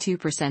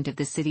 22% of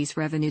the city's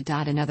revenue.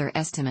 Another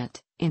estimate,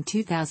 in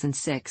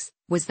 2006,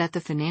 was that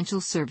the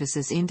financial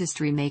services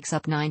industry makes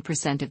up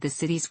 9% of the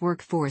city's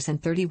workforce and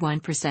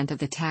 31% of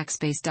the tax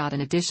base.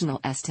 An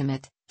additional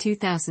estimate,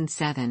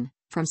 2007,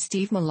 from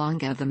Steve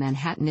Malonga of the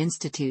Manhattan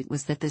Institute,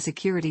 was that the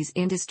securities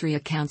industry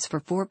accounts for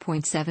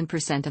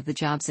 4.7% of the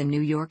jobs in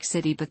New York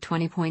City but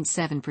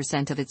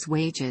 20.7% of its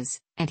wages,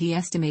 and he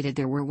estimated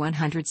there were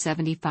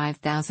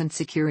 175,000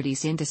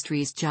 securities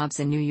industries jobs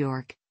in New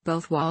York,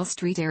 both Wall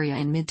Street area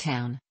and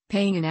Midtown,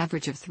 paying an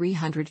average of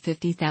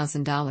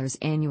 $350,000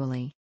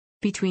 annually.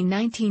 Between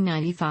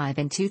 1995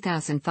 and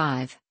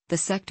 2005, the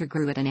sector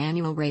grew at an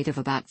annual rate of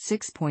about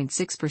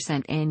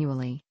 6.6%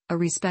 annually, a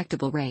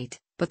respectable rate,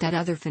 but that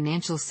other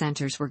financial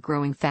centers were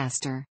growing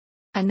faster.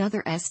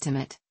 Another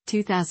estimate,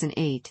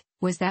 2008,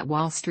 was that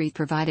Wall Street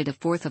provided a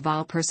fourth of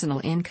all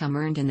personal income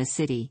earned in the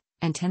city,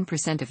 and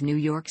 10% of New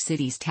York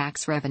City's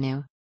tax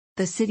revenue.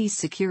 The city's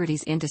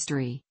securities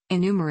industry,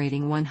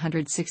 enumerating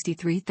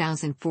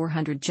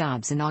 163,400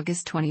 jobs in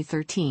August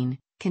 2013,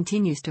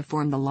 continues to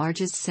form the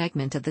largest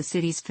segment of the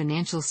city's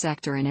financial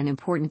sector and an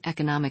important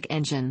economic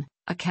engine,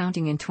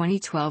 accounting in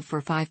 2012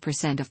 for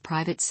 5% of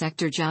private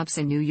sector jobs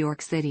in New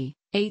York City,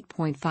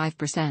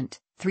 8.5%,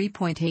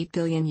 $3.8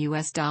 billion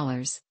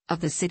of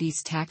the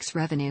city's tax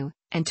revenue,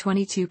 and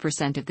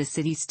 22% of the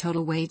city's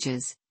total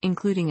wages,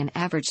 including an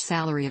average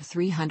salary of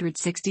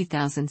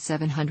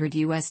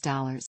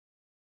 $360,700.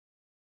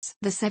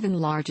 The seven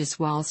largest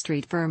Wall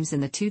Street firms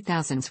in the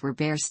 2000s were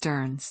Bear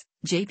Stearns,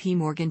 J.P.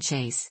 Morgan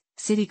Chase,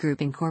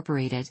 Citigroup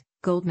Incorporated,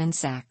 Goldman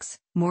Sachs,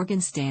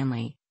 Morgan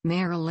Stanley,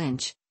 Merrill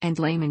Lynch, and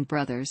Lehman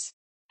Brothers.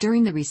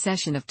 During the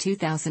recession of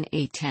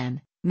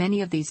 2008-10,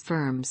 many of these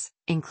firms,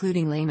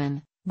 including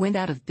Lehman, went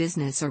out of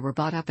business or were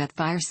bought up at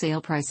fire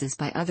sale prices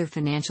by other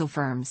financial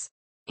firms.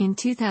 In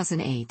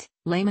 2008,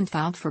 Lehman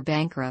filed for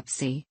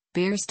bankruptcy,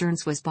 Bear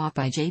Stearns was bought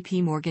by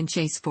J.P. Morgan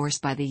Chase forced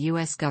by the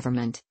U.S.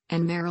 government,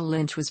 and Merrill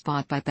Lynch was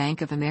bought by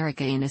Bank of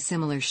America in a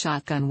similar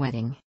shotgun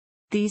wedding.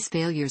 These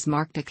failures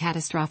marked a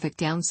catastrophic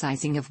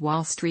downsizing of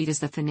Wall Street as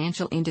the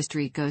financial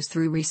industry goes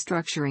through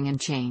restructuring and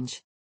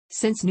change.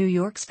 Since New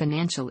York's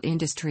financial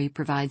industry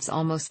provides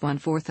almost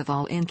one-fourth of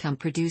all income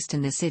produced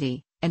in the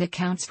city, and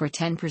accounts for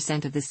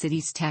 10% of the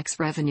city's tax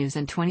revenues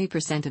and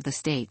 20% of the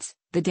state's,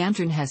 the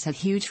downturn has had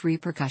huge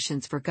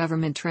repercussions for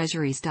government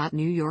treasuries.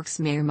 New York's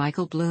Mayor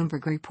Michael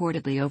Bloomberg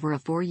reportedly over a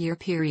 4-year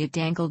period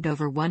dangled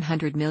over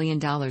 $100 million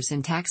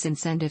in tax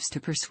incentives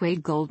to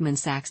persuade Goldman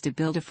Sachs to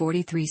build a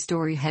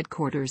 43-story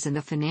headquarters in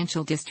the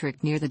financial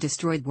district near the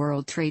destroyed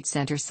World Trade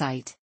Center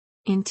site.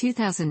 In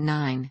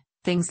 2009,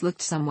 things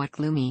looked somewhat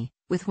gloomy,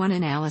 with one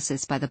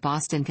analysis by the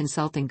Boston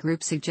Consulting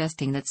Group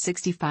suggesting that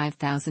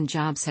 65,000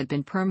 jobs had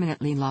been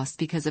permanently lost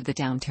because of the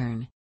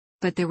downturn.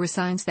 But there were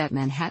signs that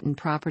Manhattan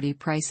property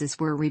prices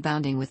were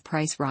rebounding with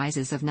price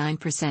rises of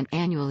 9%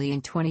 annually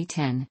in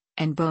 2010,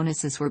 and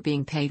bonuses were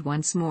being paid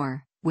once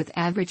more, with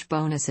average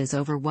bonuses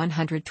over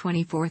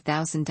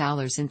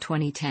 $124,000 in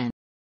 2010.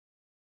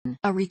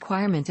 A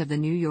requirement of the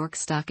New York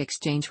Stock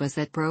Exchange was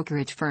that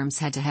brokerage firms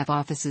had to have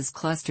offices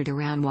clustered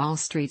around Wall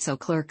Street so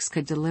clerks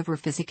could deliver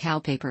physical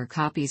paper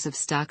copies of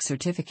stock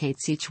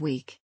certificates each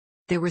week.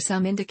 There were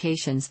some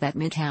indications that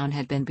Midtown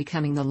had been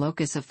becoming the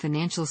locus of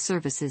financial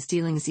services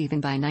dealings even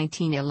by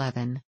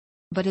 1911.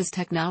 But as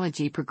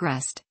technology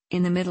progressed,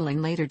 in the middle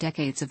and later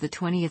decades of the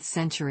 20th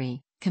century,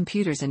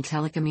 computers and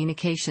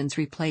telecommunications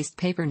replaced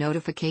paper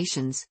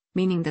notifications,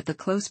 meaning that the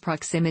close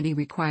proximity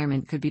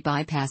requirement could be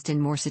bypassed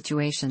in more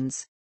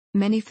situations.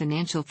 Many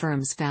financial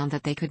firms found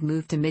that they could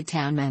move to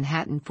Midtown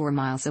Manhattan 4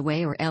 miles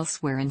away or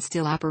elsewhere and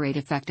still operate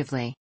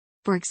effectively.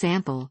 For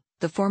example,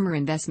 the former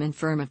investment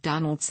firm of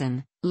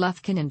Donaldson,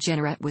 Lufkin and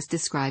Jenrette was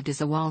described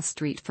as a Wall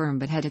Street firm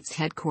but had its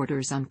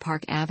headquarters on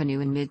Park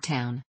Avenue in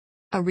Midtown.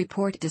 A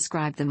report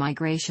described the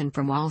migration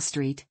from Wall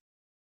Street.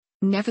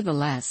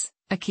 Nevertheless,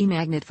 a key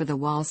magnet for the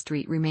Wall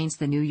Street remains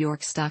the New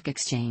York Stock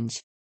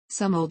Exchange.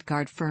 Some old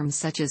guard firms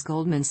such as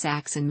Goldman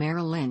Sachs and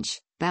Merrill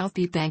Lynch,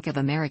 Balti Bank of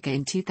America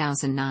in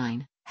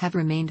 2009, have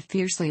remained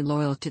fiercely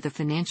loyal to the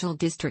financial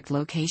district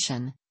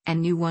location, and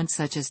new ones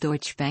such as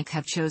Deutsche Bank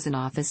have chosen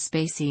office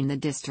space in the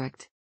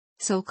district.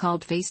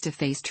 So-called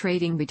face-to-face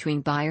trading between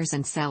buyers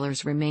and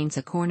sellers remains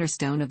a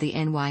cornerstone of the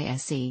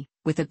NYSE,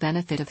 with the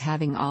benefit of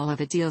having all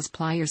of a deal's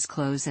pliers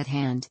close at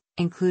hand,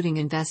 including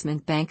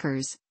investment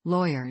bankers,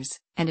 lawyers,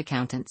 and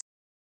accountants.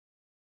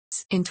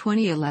 In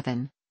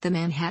 2011, the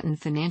Manhattan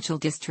Financial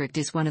District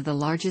is one of the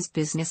largest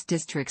business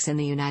districts in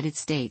the United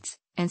States,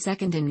 and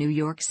second in New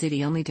York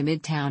City only to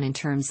Midtown in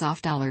terms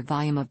of dollar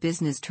volume of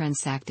business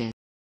transacted.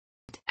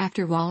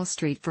 After Wall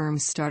Street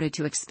firms started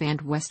to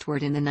expand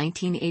westward in the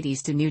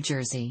 1980s to New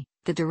Jersey,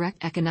 the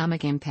direct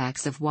economic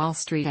impacts of Wall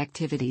Street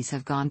activities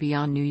have gone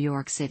beyond New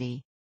York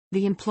City.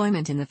 The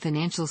employment in the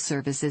financial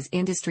services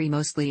industry,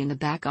 mostly in the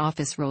back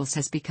office roles,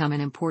 has become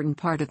an important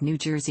part of New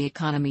Jersey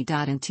economy.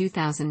 In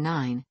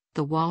 2009,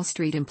 the Wall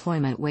Street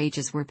employment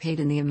wages were paid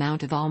in the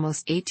amount of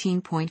almost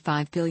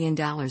 $18.5 billion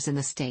in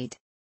the state.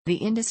 The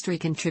industry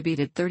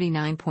contributed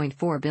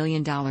 $39.4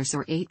 billion or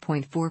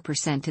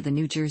 8.4% to the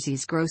New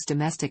Jersey's gross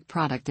domestic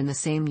product in the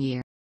same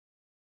year.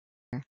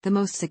 The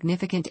most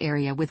significant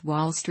area with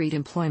Wall Street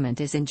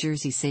employment is in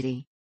Jersey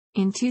City.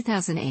 In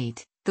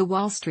 2008, the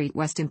Wall Street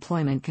West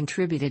employment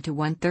contributed to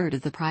 1/3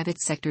 of the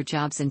private sector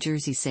jobs in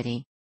Jersey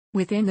City.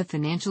 Within the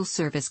financial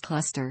service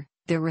cluster,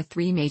 there were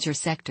 3 major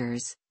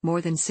sectors.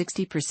 More than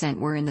 60%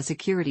 were in the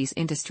securities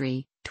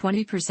industry,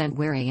 20%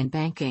 were in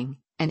banking,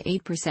 and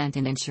 8%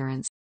 in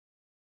insurance.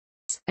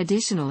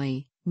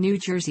 Additionally, New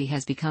Jersey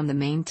has become the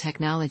main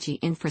technology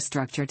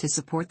infrastructure to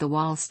support the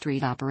Wall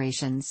Street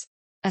operations.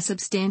 A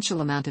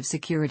substantial amount of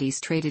securities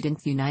traded in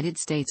the United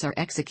States are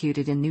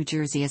executed in New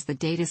Jersey, as the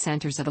data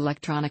centers of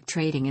electronic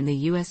trading in the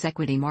U.S.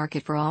 equity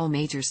market for all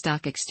major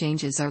stock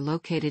exchanges are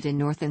located in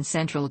North and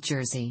Central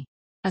Jersey.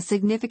 A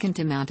significant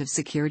amount of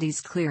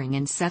securities clearing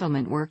and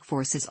settlement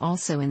workforce is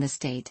also in the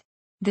state.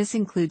 This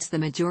includes the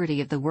majority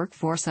of the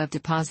workforce of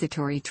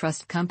Depository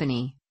Trust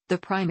Company, the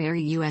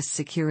primary U.S.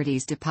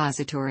 securities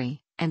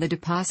depository, and the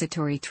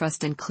Depository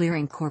Trust and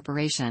Clearing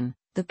Corporation,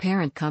 the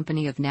parent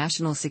company of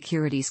National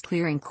Securities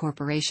Clearing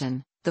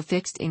Corporation, the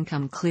Fixed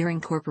Income Clearing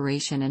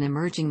Corporation and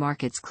Emerging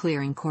Markets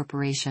Clearing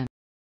Corporation.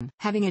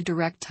 Having a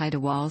direct tie to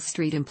Wall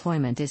Street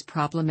employment is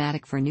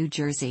problematic for New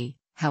Jersey,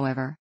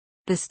 however.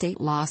 The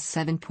state lost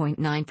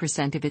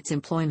 7.9% of its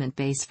employment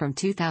base from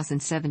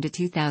 2007 to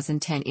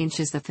 2010,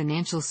 the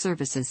financial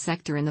services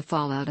sector in the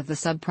fallout of the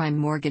subprime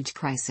mortgage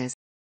crisis.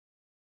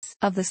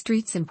 Of the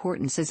street's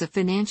importance as a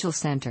financial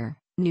center,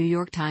 New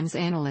York Times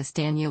analyst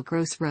Daniel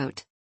Gross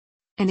wrote.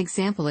 An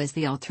example is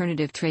the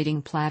alternative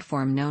trading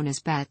platform known as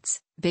Bets,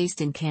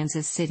 based in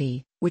Kansas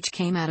City, which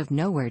came out of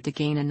nowhere to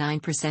gain a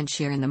 9%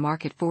 share in the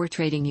market for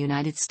trading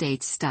United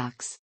States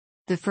stocks.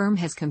 The firm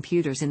has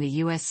computers in the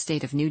U.S.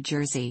 state of New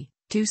Jersey,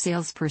 2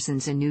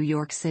 salespersons in New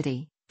York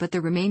City, but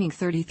the remaining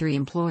 33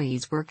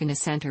 employees work in a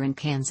center in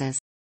Kansas.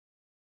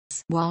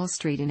 Wall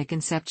Street in a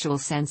conceptual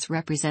sense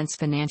represents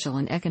financial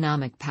and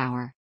economic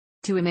power.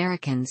 To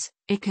Americans,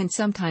 it can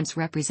sometimes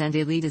represent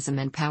elitism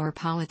and power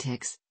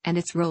politics, and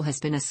its role has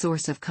been a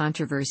source of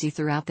controversy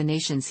throughout the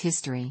nation's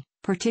history,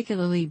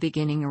 particularly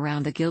beginning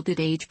around the Gilded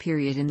Age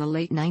period in the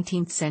late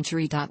 19th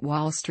century.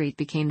 Wall Street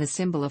became the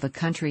symbol of a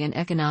country and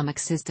economic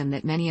system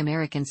that many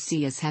Americans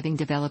see as having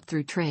developed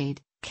through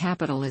trade,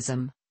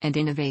 capitalism, and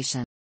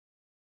innovation.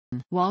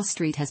 Wall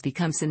Street has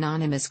become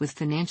synonymous with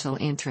financial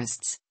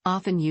interests,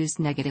 often used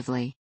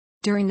negatively.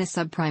 During the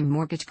subprime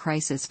mortgage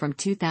crisis from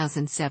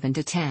 2007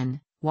 to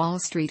 10, Wall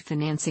Street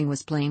financing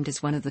was blamed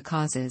as one of the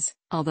causes,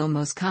 although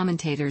most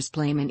commentators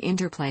blame an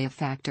interplay of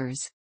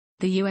factors.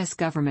 The U.S.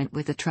 government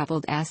with the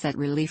Troubled Asset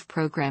Relief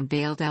Program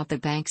bailed out the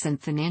banks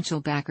and financial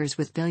backers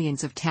with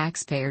billions of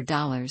taxpayer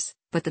dollars,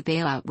 but the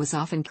bailout was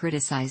often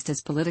criticized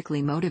as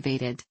politically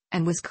motivated,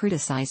 and was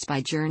criticized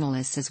by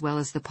journalists as well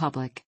as the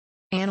public.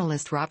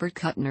 Analyst Robert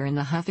Kuttner in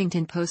the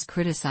Huffington Post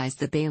criticized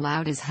the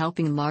bailout as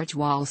helping large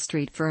Wall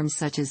Street firms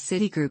such as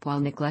Citigroup while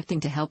neglecting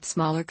to help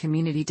smaller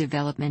community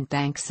development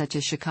banks such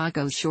as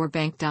Chicago's Shore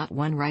Bank.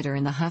 One writer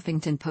in the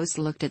Huffington Post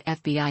looked at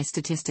FBI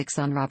statistics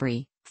on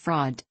robbery,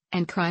 fraud,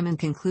 and crime and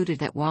concluded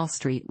that Wall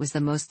Street was the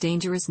most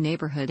dangerous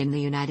neighborhood in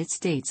the United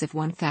States if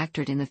one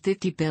factored in the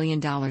 $50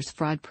 billion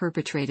fraud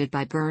perpetrated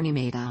by Bernie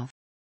Madoff.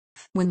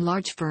 When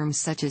large firms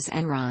such as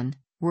Enron,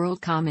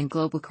 WorldCom and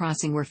Global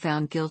Crossing were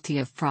found guilty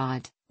of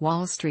fraud,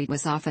 Wall Street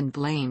was often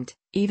blamed,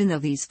 even though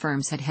these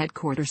firms had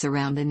headquarters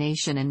around the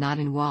nation and not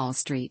in Wall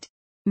Street.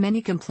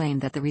 Many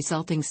complained that the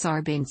resulting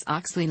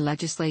Sarbanes-Oxley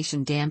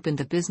legislation dampened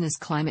the business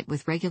climate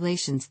with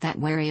regulations that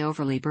were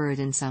overly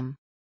burdensome.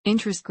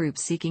 Interest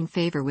groups seeking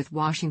favor with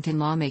Washington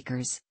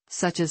lawmakers,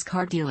 such as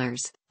car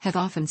dealers, have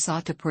often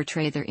sought to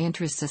portray their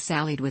interests as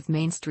allied with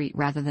Main Street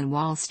rather than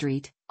Wall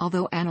Street,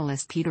 although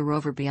analyst Peter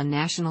Overby on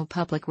National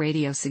Public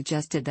Radio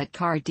suggested that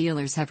car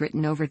dealers have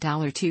written over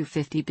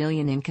 $250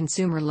 billion in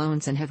consumer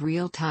loans and have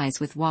real ties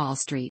with Wall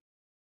Street.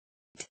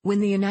 When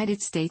the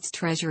United States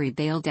Treasury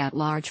bailed out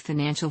large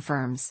financial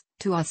firms,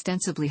 to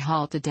ostensibly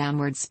halt the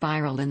downward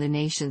spiral in the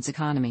nation's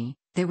economy,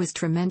 there was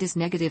tremendous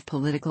negative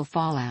political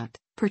fallout,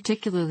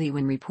 particularly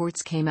when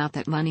reports came out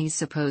that monies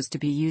supposed to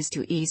be used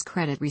to ease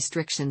credit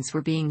restrictions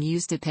were being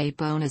used to pay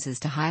bonuses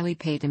to highly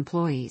paid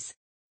employees.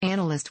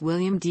 Analyst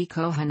William D.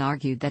 Cohen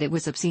argued that it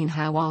was obscene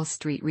how Wall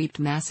Street reaped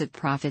massive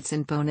profits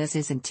and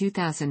bonuses in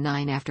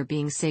 2009 after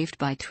being saved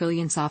by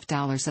trillions of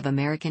dollars of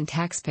American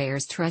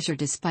taxpayers' treasure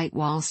despite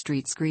Wall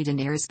Street's greed and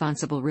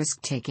irresponsible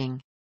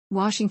risk-taking.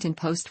 Washington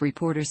Post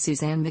reporter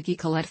Suzanne McGee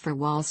called for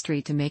Wall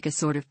Street to make a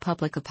sort of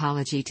public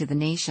apology to the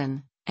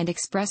nation, and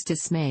expressed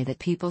dismay that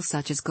people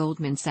such as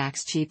Goldman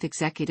Sachs chief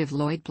executive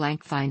Lloyd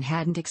Blankfein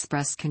hadn't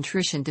expressed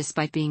contrition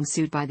despite being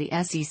sued by the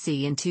SEC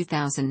in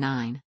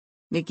 2009.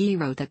 McGee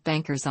wrote that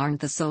bankers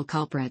aren't the sole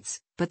culprits,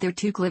 but their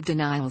too glib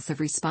denials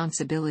of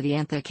responsibility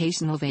and the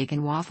occasional vague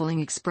and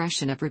waffling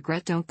expression of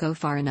regret don't go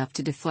far enough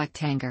to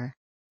deflect anger.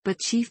 But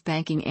chief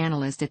banking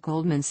analyst at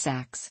Goldman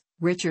Sachs,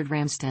 Richard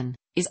Ramsden,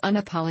 is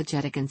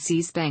unapologetic and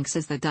sees banks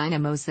as the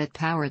dynamos that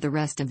power the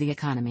rest of the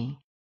economy.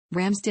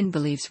 Ramsden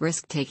believes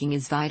risk-taking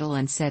is vital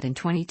and said in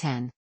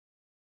 2010.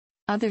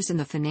 Others in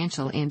the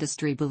financial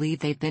industry believe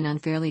they've been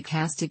unfairly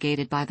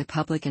castigated by the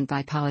public and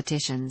by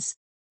politicians.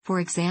 For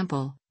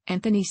example,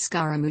 Anthony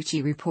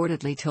Scaramucci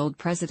reportedly told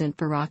President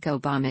Barack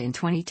Obama in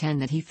 2010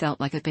 that he felt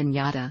like a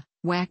piñata,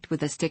 whacked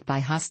with a stick by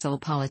hostile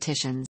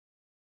politicians.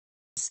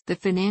 The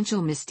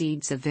financial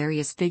misdeeds of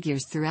various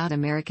figures throughout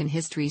American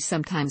history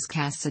sometimes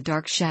casts a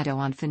dark shadow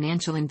on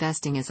financial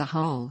investing as a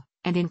whole,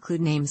 and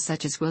include names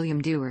such as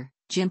William Dewar,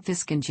 Jim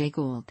Fisk and Jay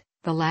Gould,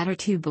 the latter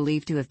two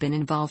believed to have been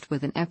involved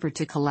with an effort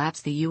to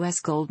collapse the U.S.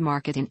 gold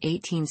market in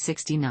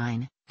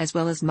 1869, as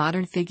well as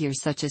modern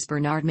figures such as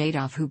Bernard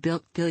Madoff who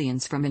built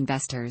billions from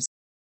investors.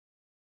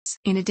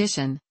 In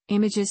addition,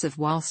 images of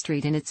Wall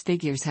Street and its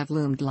figures have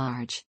loomed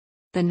large.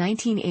 The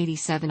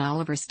 1987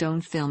 Oliver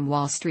Stone film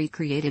Wall Street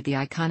created the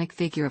iconic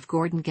figure of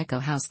Gordon Gekko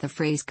House, the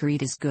phrase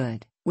 "greed is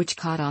good," which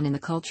caught on in the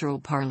cultural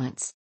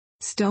parlance.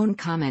 Stone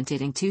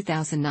commented in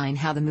 2009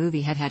 how the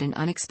movie had had an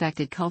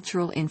unexpected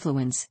cultural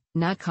influence,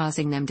 not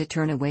causing them to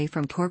turn away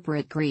from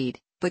corporate greed,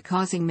 but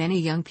causing many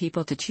young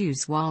people to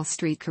choose Wall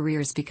Street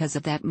careers because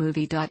of that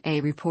movie. A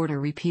reporter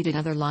repeated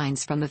other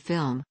lines from the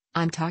film,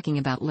 "I'm talking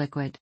about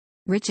liquid.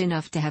 Rich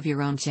enough to have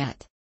your own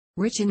jet.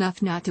 Rich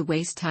enough not to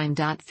waste time.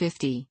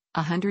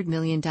 $100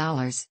 million,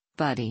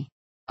 buddy.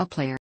 A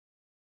player."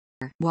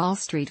 Wall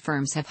Street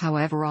firms have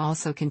however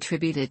also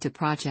contributed to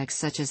projects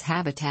such as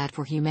Habitat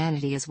for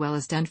Humanity as well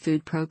as done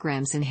food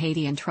programs in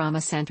Haiti and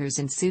trauma centers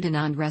in Sudan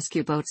and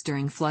rescue boats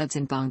during floods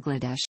in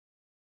Bangladesh.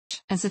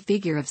 As a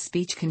figure of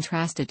speech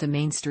contrasted to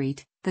Main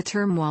Street, the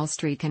term Wall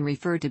Street can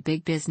refer to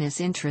big business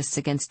interests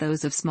against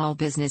those of small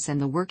business and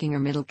the working or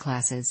middle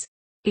classes.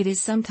 It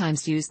is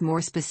sometimes used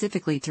more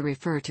specifically to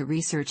refer to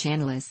research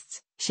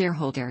analysts,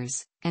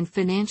 shareholders, and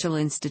financial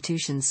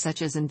institutions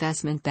such as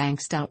investment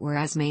banks.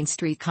 Whereas Main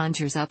Street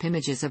conjures up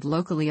images of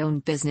locally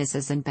owned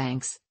businesses and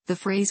banks, the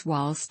phrase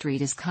Wall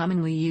Street is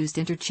commonly used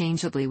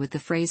interchangeably with the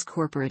phrase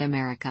corporate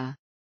America.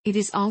 It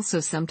is also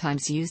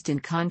sometimes used in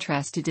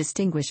contrast to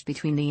distinguish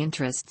between the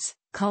interests,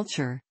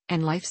 culture,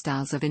 and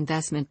lifestyles of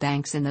investment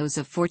banks and those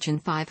of Fortune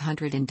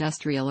 500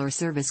 industrial or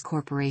service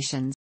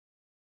corporations.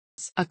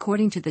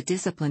 According to the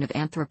discipline of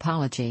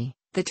anthropology,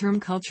 the term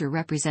culture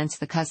represents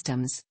the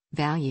customs,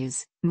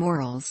 values,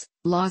 morals,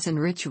 laws and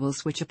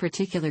rituals which a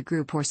particular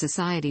group or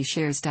society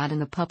shares. In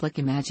the public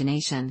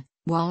imagination,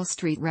 Wall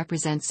Street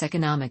represents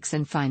economics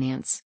and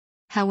finance.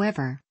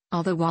 However,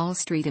 although Wall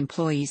Street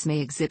employees may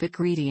exhibit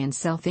greedy and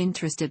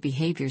self-interested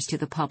behaviors to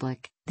the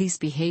public, these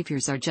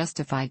behaviors are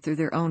justified through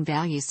their own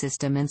value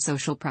system and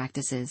social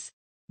practices.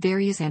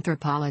 Various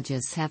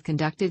anthropologists have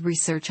conducted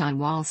research on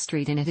Wall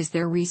Street, and it is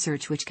their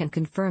research which can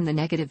confirm the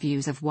negative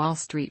views of Wall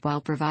Street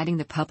while providing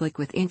the public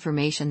with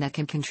information that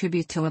can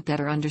contribute to a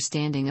better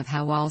understanding of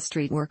how Wall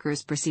Street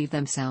workers perceive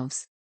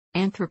themselves.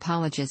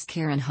 Anthropologist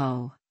Karen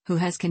Ho, who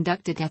has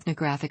conducted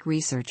ethnographic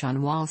research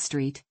on Wall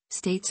Street,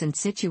 states in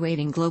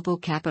Situating Global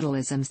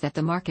Capitalisms that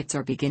the markets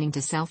are beginning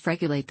to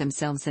self-regulate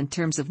themselves in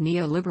terms of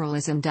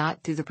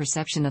neoliberalism. Through the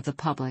perception of the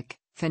public,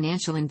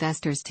 financial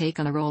investors take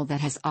on a role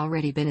that has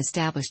already been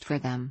established for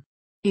them.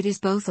 It is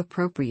both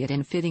appropriate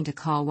and fitting to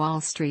call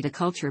Wall Street a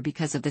culture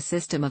because of the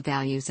system of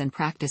values and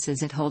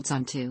practices it holds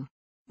on to.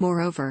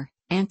 Moreover,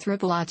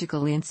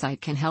 anthropological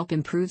insight can help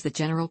improve the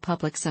general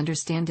public's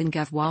understanding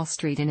of Wall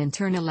Street and in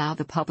turn allow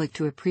the public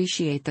to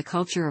appreciate the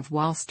culture of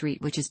Wall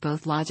Street, which is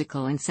both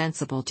logical and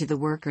sensible to the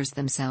workers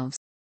themselves.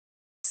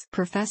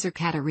 Professor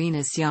Katarina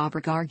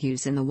Sjöberg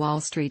argues in The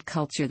Wall Street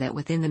Culture that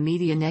within the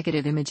media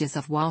negative images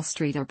of Wall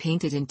Street are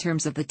painted in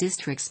terms of the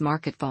district's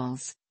market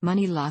falls,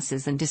 money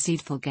losses and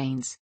deceitful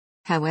gains.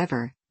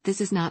 However, this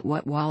is not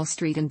what Wall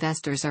Street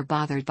investors are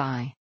bothered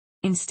by.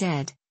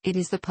 Instead, it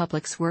is the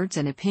public's words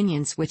and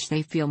opinions which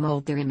they feel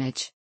mold their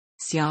image.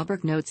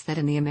 Sjöberg notes that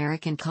in the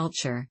American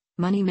culture,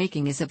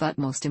 money-making is of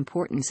utmost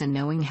importance and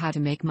knowing how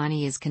to make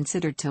money is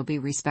considered to be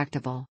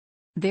respectable.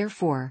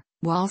 Therefore,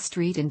 Wall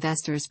Street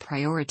investors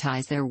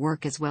prioritize their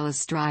work as well as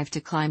strive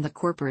to climb the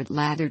corporate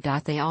ladder.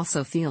 They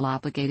also feel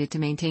obligated to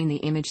maintain the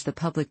image the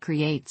public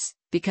creates,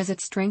 because it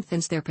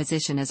strengthens their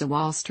position as a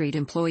Wall Street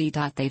employee.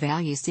 They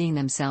value seeing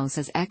themselves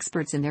as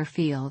experts in their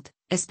field,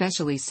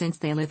 especially since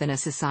they live in a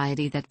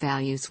society that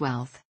values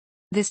wealth.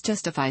 This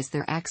justifies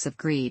their acts of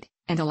greed,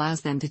 and allows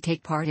them to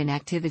take part in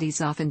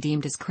activities often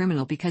deemed as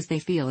criminal because they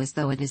feel as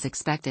though it is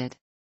expected.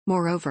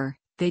 Moreover,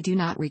 they do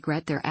not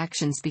regret their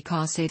actions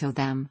because to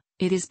them,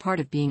 it is part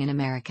of being an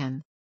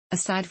American.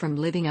 Aside from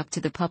living up to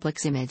the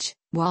public's image,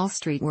 Wall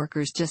Street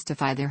workers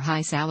justify their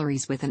high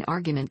salaries with an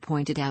argument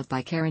pointed out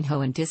by Karen Ho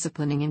in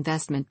Disciplining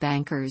Investment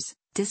Bankers,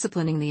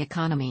 Disciplining the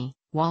Economy,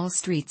 Wall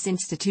Street's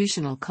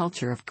Institutional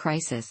Culture of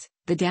Crisis,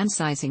 the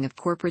Downsizing of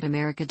Corporate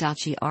America.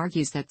 She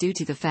argues that due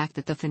to the fact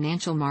that the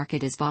financial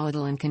market is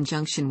volatile in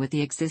conjunction with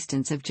the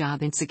existence of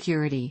job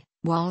insecurity,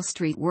 Wall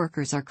Street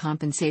workers are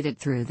compensated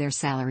through their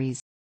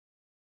salaries.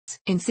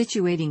 In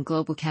Situating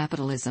Global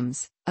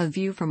Capitalisms, A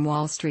View from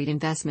Wall Street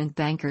Investment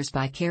Bankers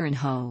by Karen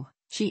Ho,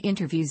 she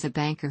interviews a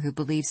banker who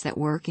believes that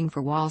working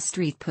for Wall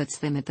Street puts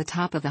them at the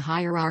top of the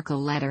hierarchical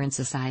ladder in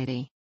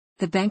society.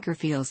 The banker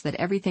feels that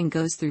everything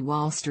goes through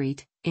Wall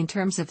Street, in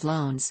terms of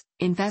loans,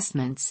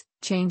 investments,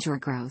 change or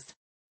growth.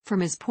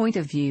 From his point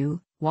of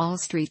view, Wall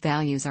Street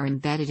values are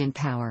embedded in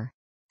power.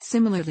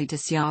 Similarly to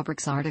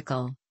Sjöberg's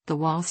article, The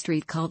Wall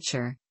Street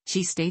Culture,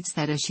 she states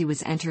that as she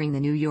was entering the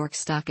New York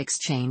Stock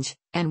Exchange,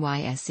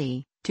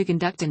 NYSE, to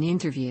conduct an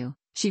interview,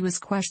 she was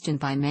questioned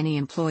by many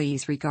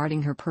employees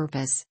regarding her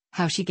purpose,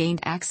 how she gained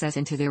access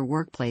into their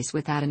workplace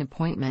without an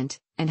appointment,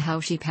 and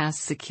how she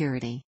passed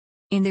security.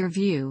 In their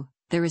view,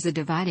 there is a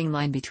dividing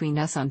line between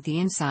us on the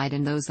inside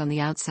and those on the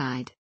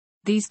outside.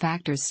 These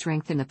factors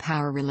strengthen the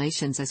power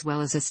relations as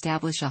well as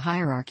establish a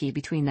hierarchy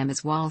between them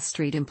as Wall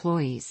Street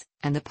employees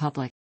and the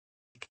public.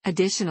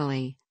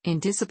 Additionally, in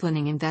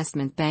Disciplining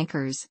Investment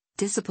Bankers,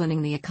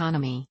 Disciplining the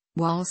Economy,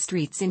 Wall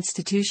Street's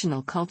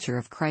Institutional Culture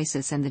of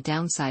Crisis and the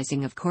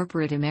Downsizing of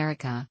Corporate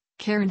America,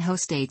 Karen Ho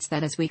states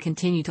that as we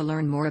continue to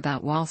learn more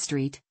about Wall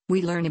Street,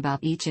 we learn about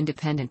each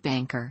independent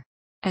banker.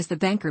 As the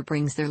banker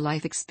brings their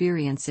life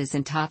experiences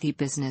into the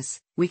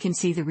business, we can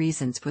see the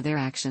reasons for their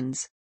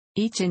actions.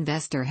 Each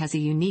investor has a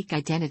unique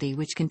identity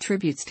which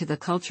contributes to the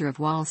culture of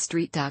Wall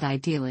Street.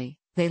 Ideally,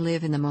 they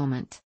live in the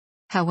moment.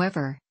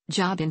 However,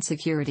 job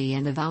insecurity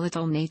and the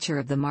volatile nature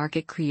of the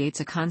market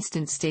creates a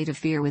constant state of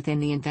fear within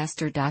the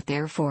investor.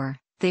 Therefore,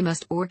 they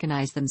must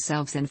organize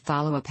themselves and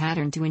follow a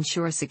pattern to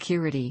ensure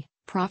security,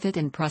 profit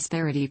and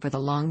prosperity for the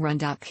long run.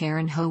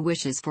 Karen Ho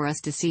wishes for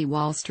us to see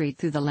Wall Street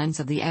through the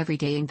lens of the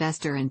everyday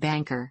investor and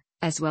banker,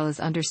 as well as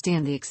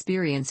understand the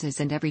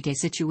experiences and everyday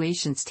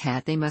situations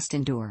that they must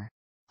endure.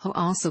 Ho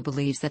also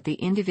believes that the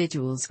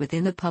individuals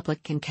within the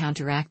public can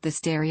counteract the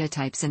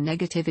stereotypes and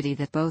negativity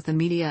that both the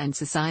media and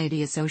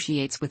society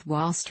associates with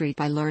Wall Street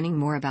by learning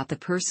more about the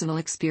personal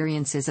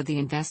experiences of the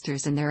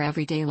investors and their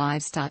everyday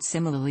lives.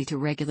 Similarly to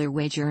regular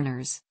wage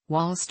earners,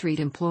 Wall Street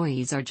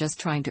employees are just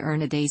trying to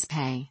earn a day's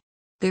pay.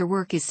 Their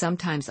work is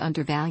sometimes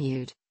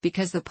undervalued,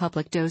 because the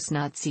public does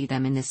not see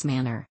them in this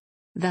manner.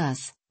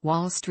 Thus,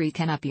 Wall Street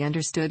cannot be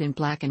understood in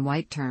black and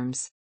white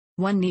terms.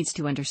 One needs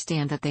to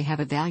understand that they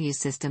have a value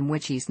system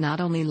which is not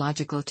only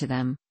logical to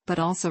them, but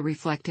also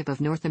reflective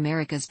of North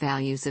America's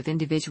values of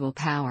individual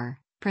power,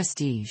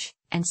 prestige,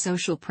 and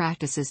social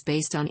practices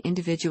based on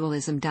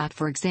individualism.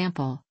 For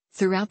example,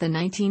 throughout the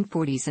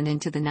 1940s and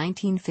into the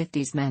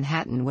 1950s,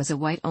 Manhattan was a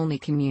white-only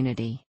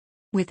community.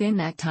 Within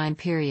that time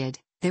period,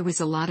 there was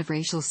a lot of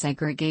racial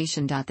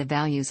segregation. The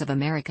values of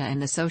America and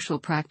the social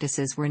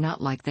practices were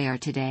not like they are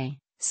today,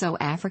 so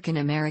African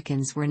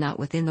Americans were not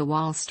within the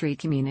Wall Street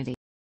community.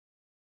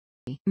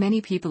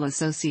 Many people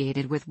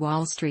associated with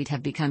Wall Street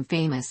have become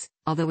famous,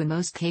 although in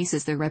most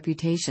cases their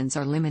reputations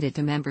are limited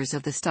to members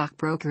of the stock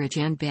brokerage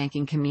and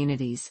banking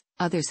communities.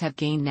 Others have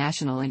gained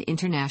national and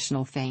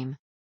international fame.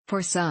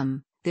 For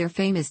some, their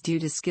fame is due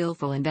to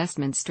skillful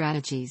investment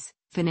strategies,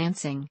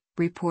 financing,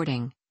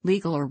 reporting,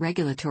 legal or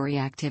regulatory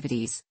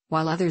activities,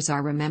 while others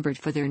are remembered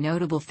for their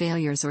notable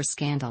failures or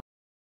scandal.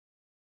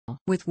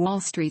 With Wall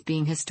Street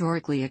being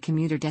historically a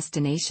commuter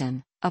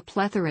destination, a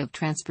plethora of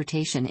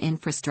transportation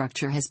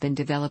infrastructure has been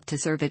developed to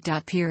serve it.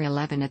 Pier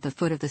 11 at the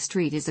foot of the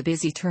street is a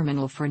busy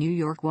terminal for New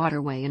York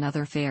Waterway and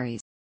other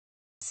ferries.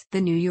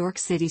 The New York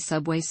City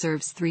subway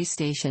serves 3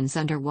 stations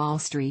under Wall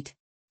Street.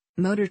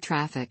 Motor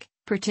traffic,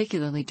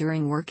 particularly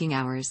during working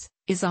hours,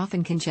 is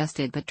often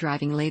congested, but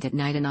driving late at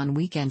night and on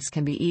weekends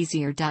can be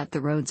easier.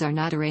 The roads are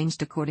not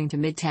arranged according to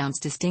Midtown's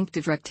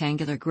distinctive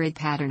rectangular grid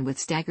pattern with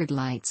staggered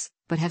lights,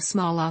 but have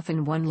small,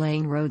 often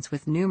one-lane roads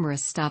with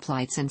numerous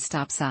stoplights and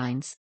stop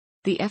signs.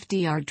 The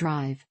FDR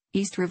Drive,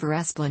 East River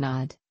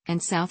Esplanade,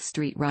 and South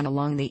Street run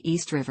along the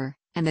East River,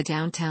 and the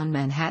downtown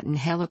Manhattan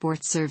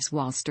heliport serves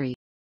Wall Street.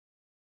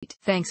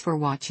 Thanks for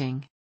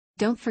watching.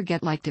 Don't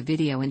forget to like the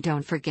video and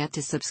don't forget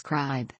to subscribe.